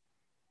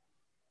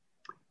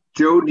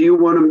 Joe, do you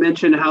want to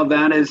mention how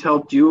that has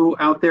helped you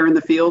out there in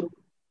the field?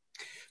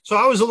 So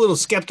I was a little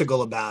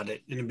skeptical about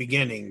it in the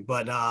beginning,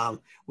 but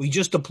we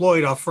just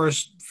deployed our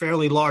first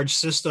fairly large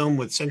system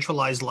with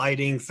centralized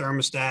lighting,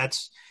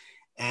 thermostats.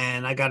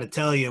 And I got to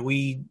tell you,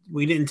 we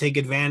didn't take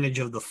advantage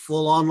of the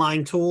full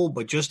online tool,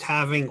 but just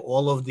having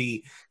all of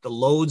the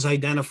loads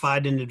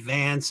identified in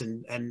advance.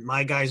 And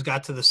my guys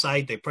got to the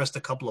site, they pressed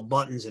a couple of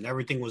buttons and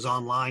everything was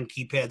online.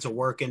 Keypads are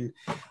working.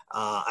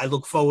 I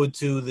look forward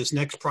to this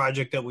next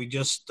project that we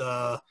just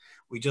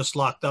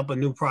locked up, a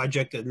new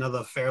project,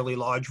 another fairly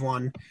large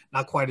one,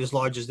 not quite as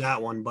large as that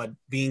one, but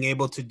being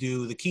able to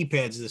do the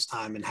keypads this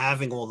time and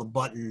having all the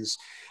buttons.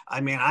 I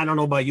mean, I don't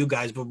know about you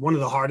guys, but one of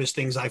the hardest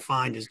things I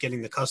find is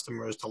getting the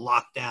customers to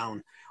lock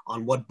down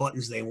on what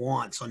buttons they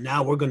want. So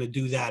now we're going to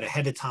do that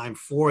ahead of time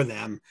for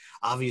them,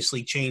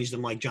 obviously change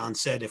them like John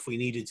said if we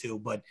needed to,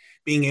 but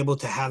being able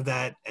to have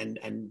that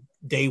and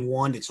day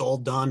one, it's all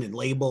done and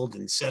labeled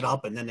and set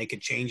up, and then they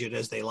could change it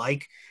as they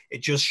like.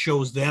 It just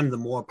shows them the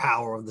more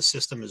power of the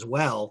system as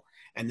well.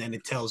 And then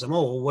it tells them,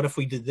 oh, well, what if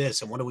we did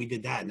this and what if we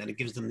did that? And then it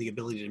gives them the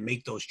ability to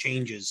make those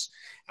changes,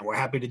 and we're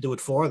happy to do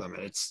it for them.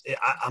 And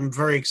I'm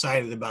very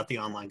excited about the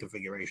online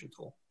configuration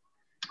tool.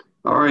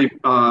 All right,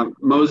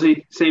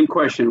 Mosey, same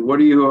question. What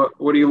are you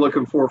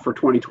looking for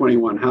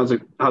 2021? How's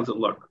it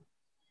look?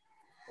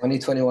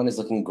 2021 is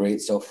looking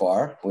great so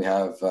far. We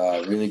have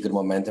really good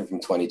momentum from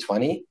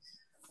 2020.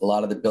 A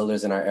lot of the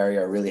builders in our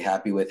area are really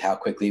happy with how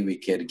quickly we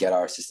could get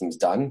our systems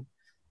done.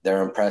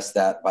 They're impressed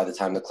that by the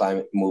time the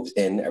climate moves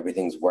in,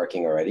 everything's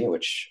working already,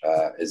 which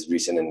is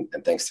recent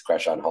and thanks to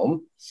Crestron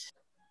Home.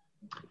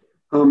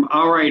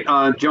 All right,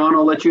 John,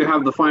 I'll let you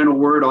have the final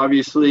word.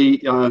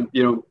 Obviously,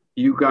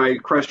 you guys,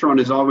 Crestron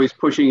is always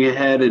pushing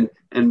ahead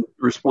and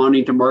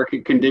responding to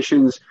market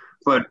conditions.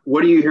 But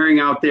what are you hearing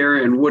out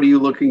there, and what are you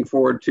looking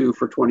forward to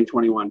for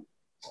 2021?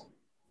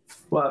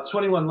 Well,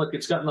 21, look,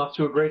 it's gotten off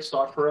to a great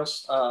start for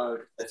us. I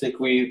think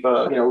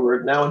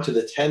we're now into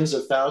the tens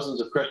of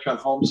thousands of Crestron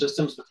Home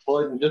systems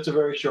deployed in just a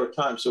very short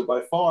time. So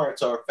by far,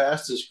 it's our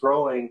fastest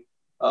growing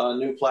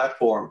new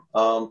platform.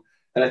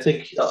 And I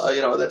think,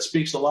 that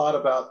speaks a lot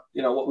about,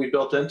 what we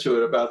built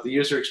into it, about the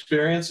user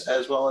experience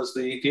as well as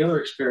the dealer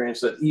experience,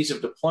 that ease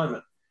of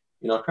deployment,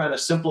 trying to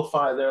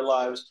simplify their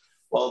lives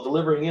while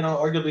delivering,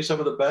 arguably some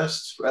of the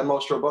best and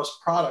most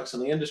robust products in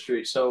the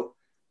industry. So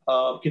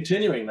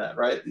continuing that,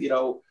 right?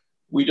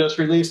 We just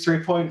released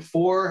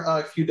 3.4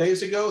 a few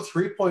days ago.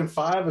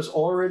 3.5 is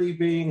already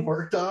being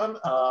worked on.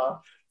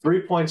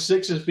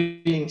 3.6 is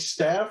being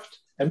staffed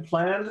and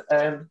planned.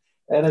 And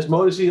as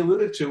Mosey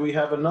alluded to, we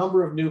have a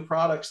number of new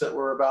products that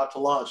we're about to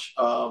launch.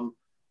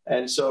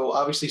 And so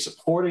obviously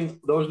supporting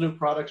those new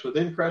products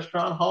within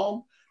Crestron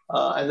Home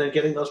and then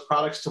getting those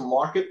products to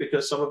market,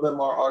 because some of them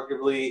are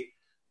arguably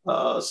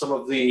some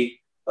of the,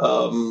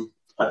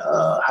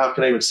 how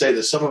can I even say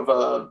this, some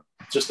of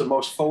just the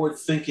most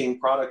forward-thinking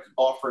product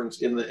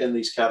offerings in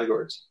these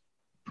categories.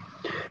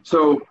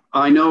 So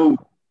I know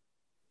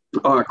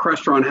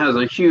Crestron has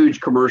a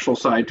huge commercial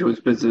side to its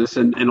business,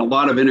 and a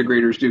lot of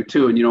integrators do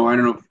too. And, I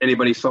don't know if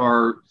anybody saw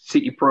our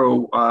CE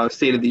Pro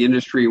State of the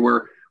Industry,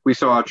 where we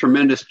saw a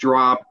tremendous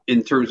drop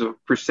in terms of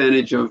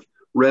percentage of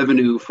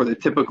revenue for the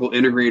typical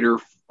integrator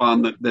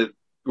that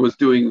was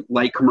doing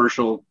light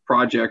commercial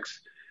projects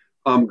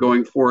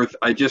going forth.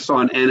 I just saw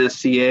an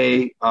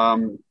NSCA,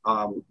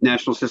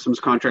 National Systems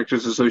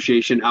Contractors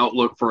Association,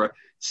 outlook for a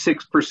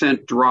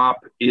 6%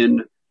 drop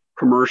in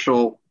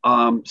commercial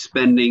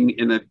spending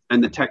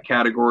in the tech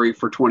category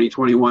for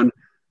 2021.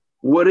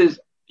 What is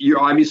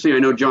obviously, I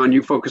know, John,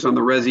 you focus on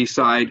the resi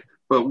side,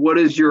 but what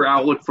is your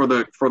outlook for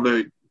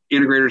the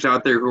integrators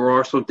out there who are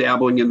also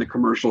dabbling in the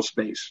commercial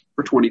space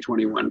for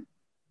 2021?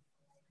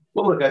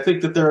 Well, look, I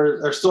think that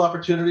there are still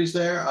opportunities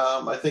there.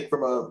 I think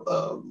from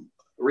a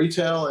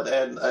retail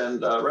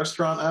and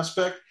restaurant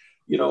aspect,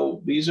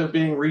 these are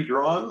being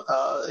redrawn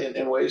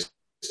in ways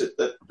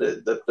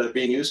that are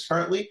being used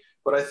currently.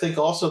 But I think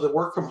also the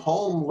work from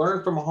home,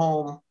 learn from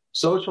home,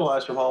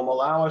 socialize from home,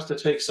 allow us to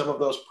take some of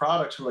those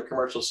products from the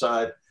commercial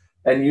side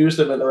and use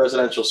them in the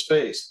residential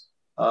space.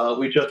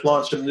 We just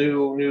launched some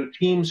new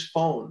Teams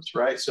phones,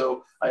 right?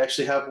 So I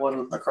actually have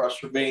one across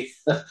from me,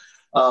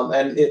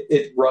 and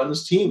it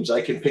runs Teams.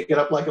 I can pick it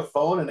up like a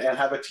phone and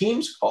have a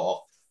Teams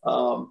call.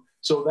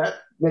 So that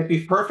may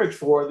be perfect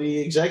for the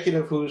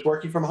executive who's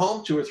working from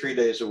home 2 or 3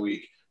 days a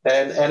week.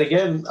 And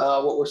again,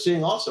 what we're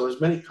seeing also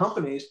is many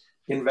companies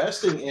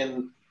investing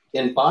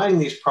in buying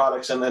these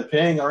products and then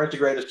paying our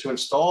integrators to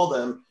install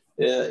them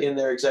in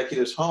their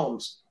executives'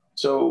 homes.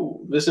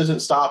 So this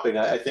isn't stopping.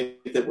 I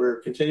think that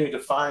we're continuing to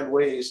find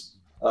ways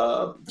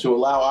to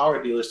allow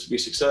our dealers to be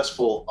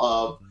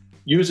successful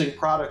using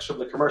products from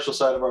the commercial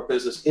side of our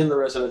business in the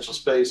residential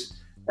space,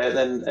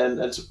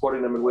 and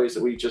supporting them in ways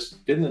that we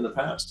just didn't in the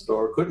past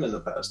or couldn't in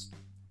the past.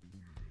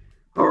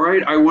 All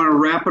right, I want to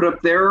wrap it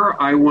up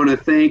there. I want to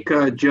thank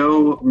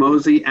Joe,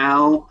 Mosey,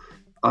 Al,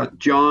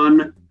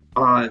 John,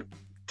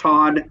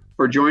 Todd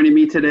for joining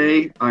me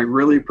today. I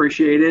really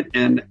appreciate it.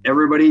 And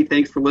everybody,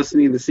 thanks for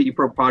listening to the CE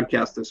Pro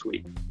podcast this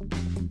week.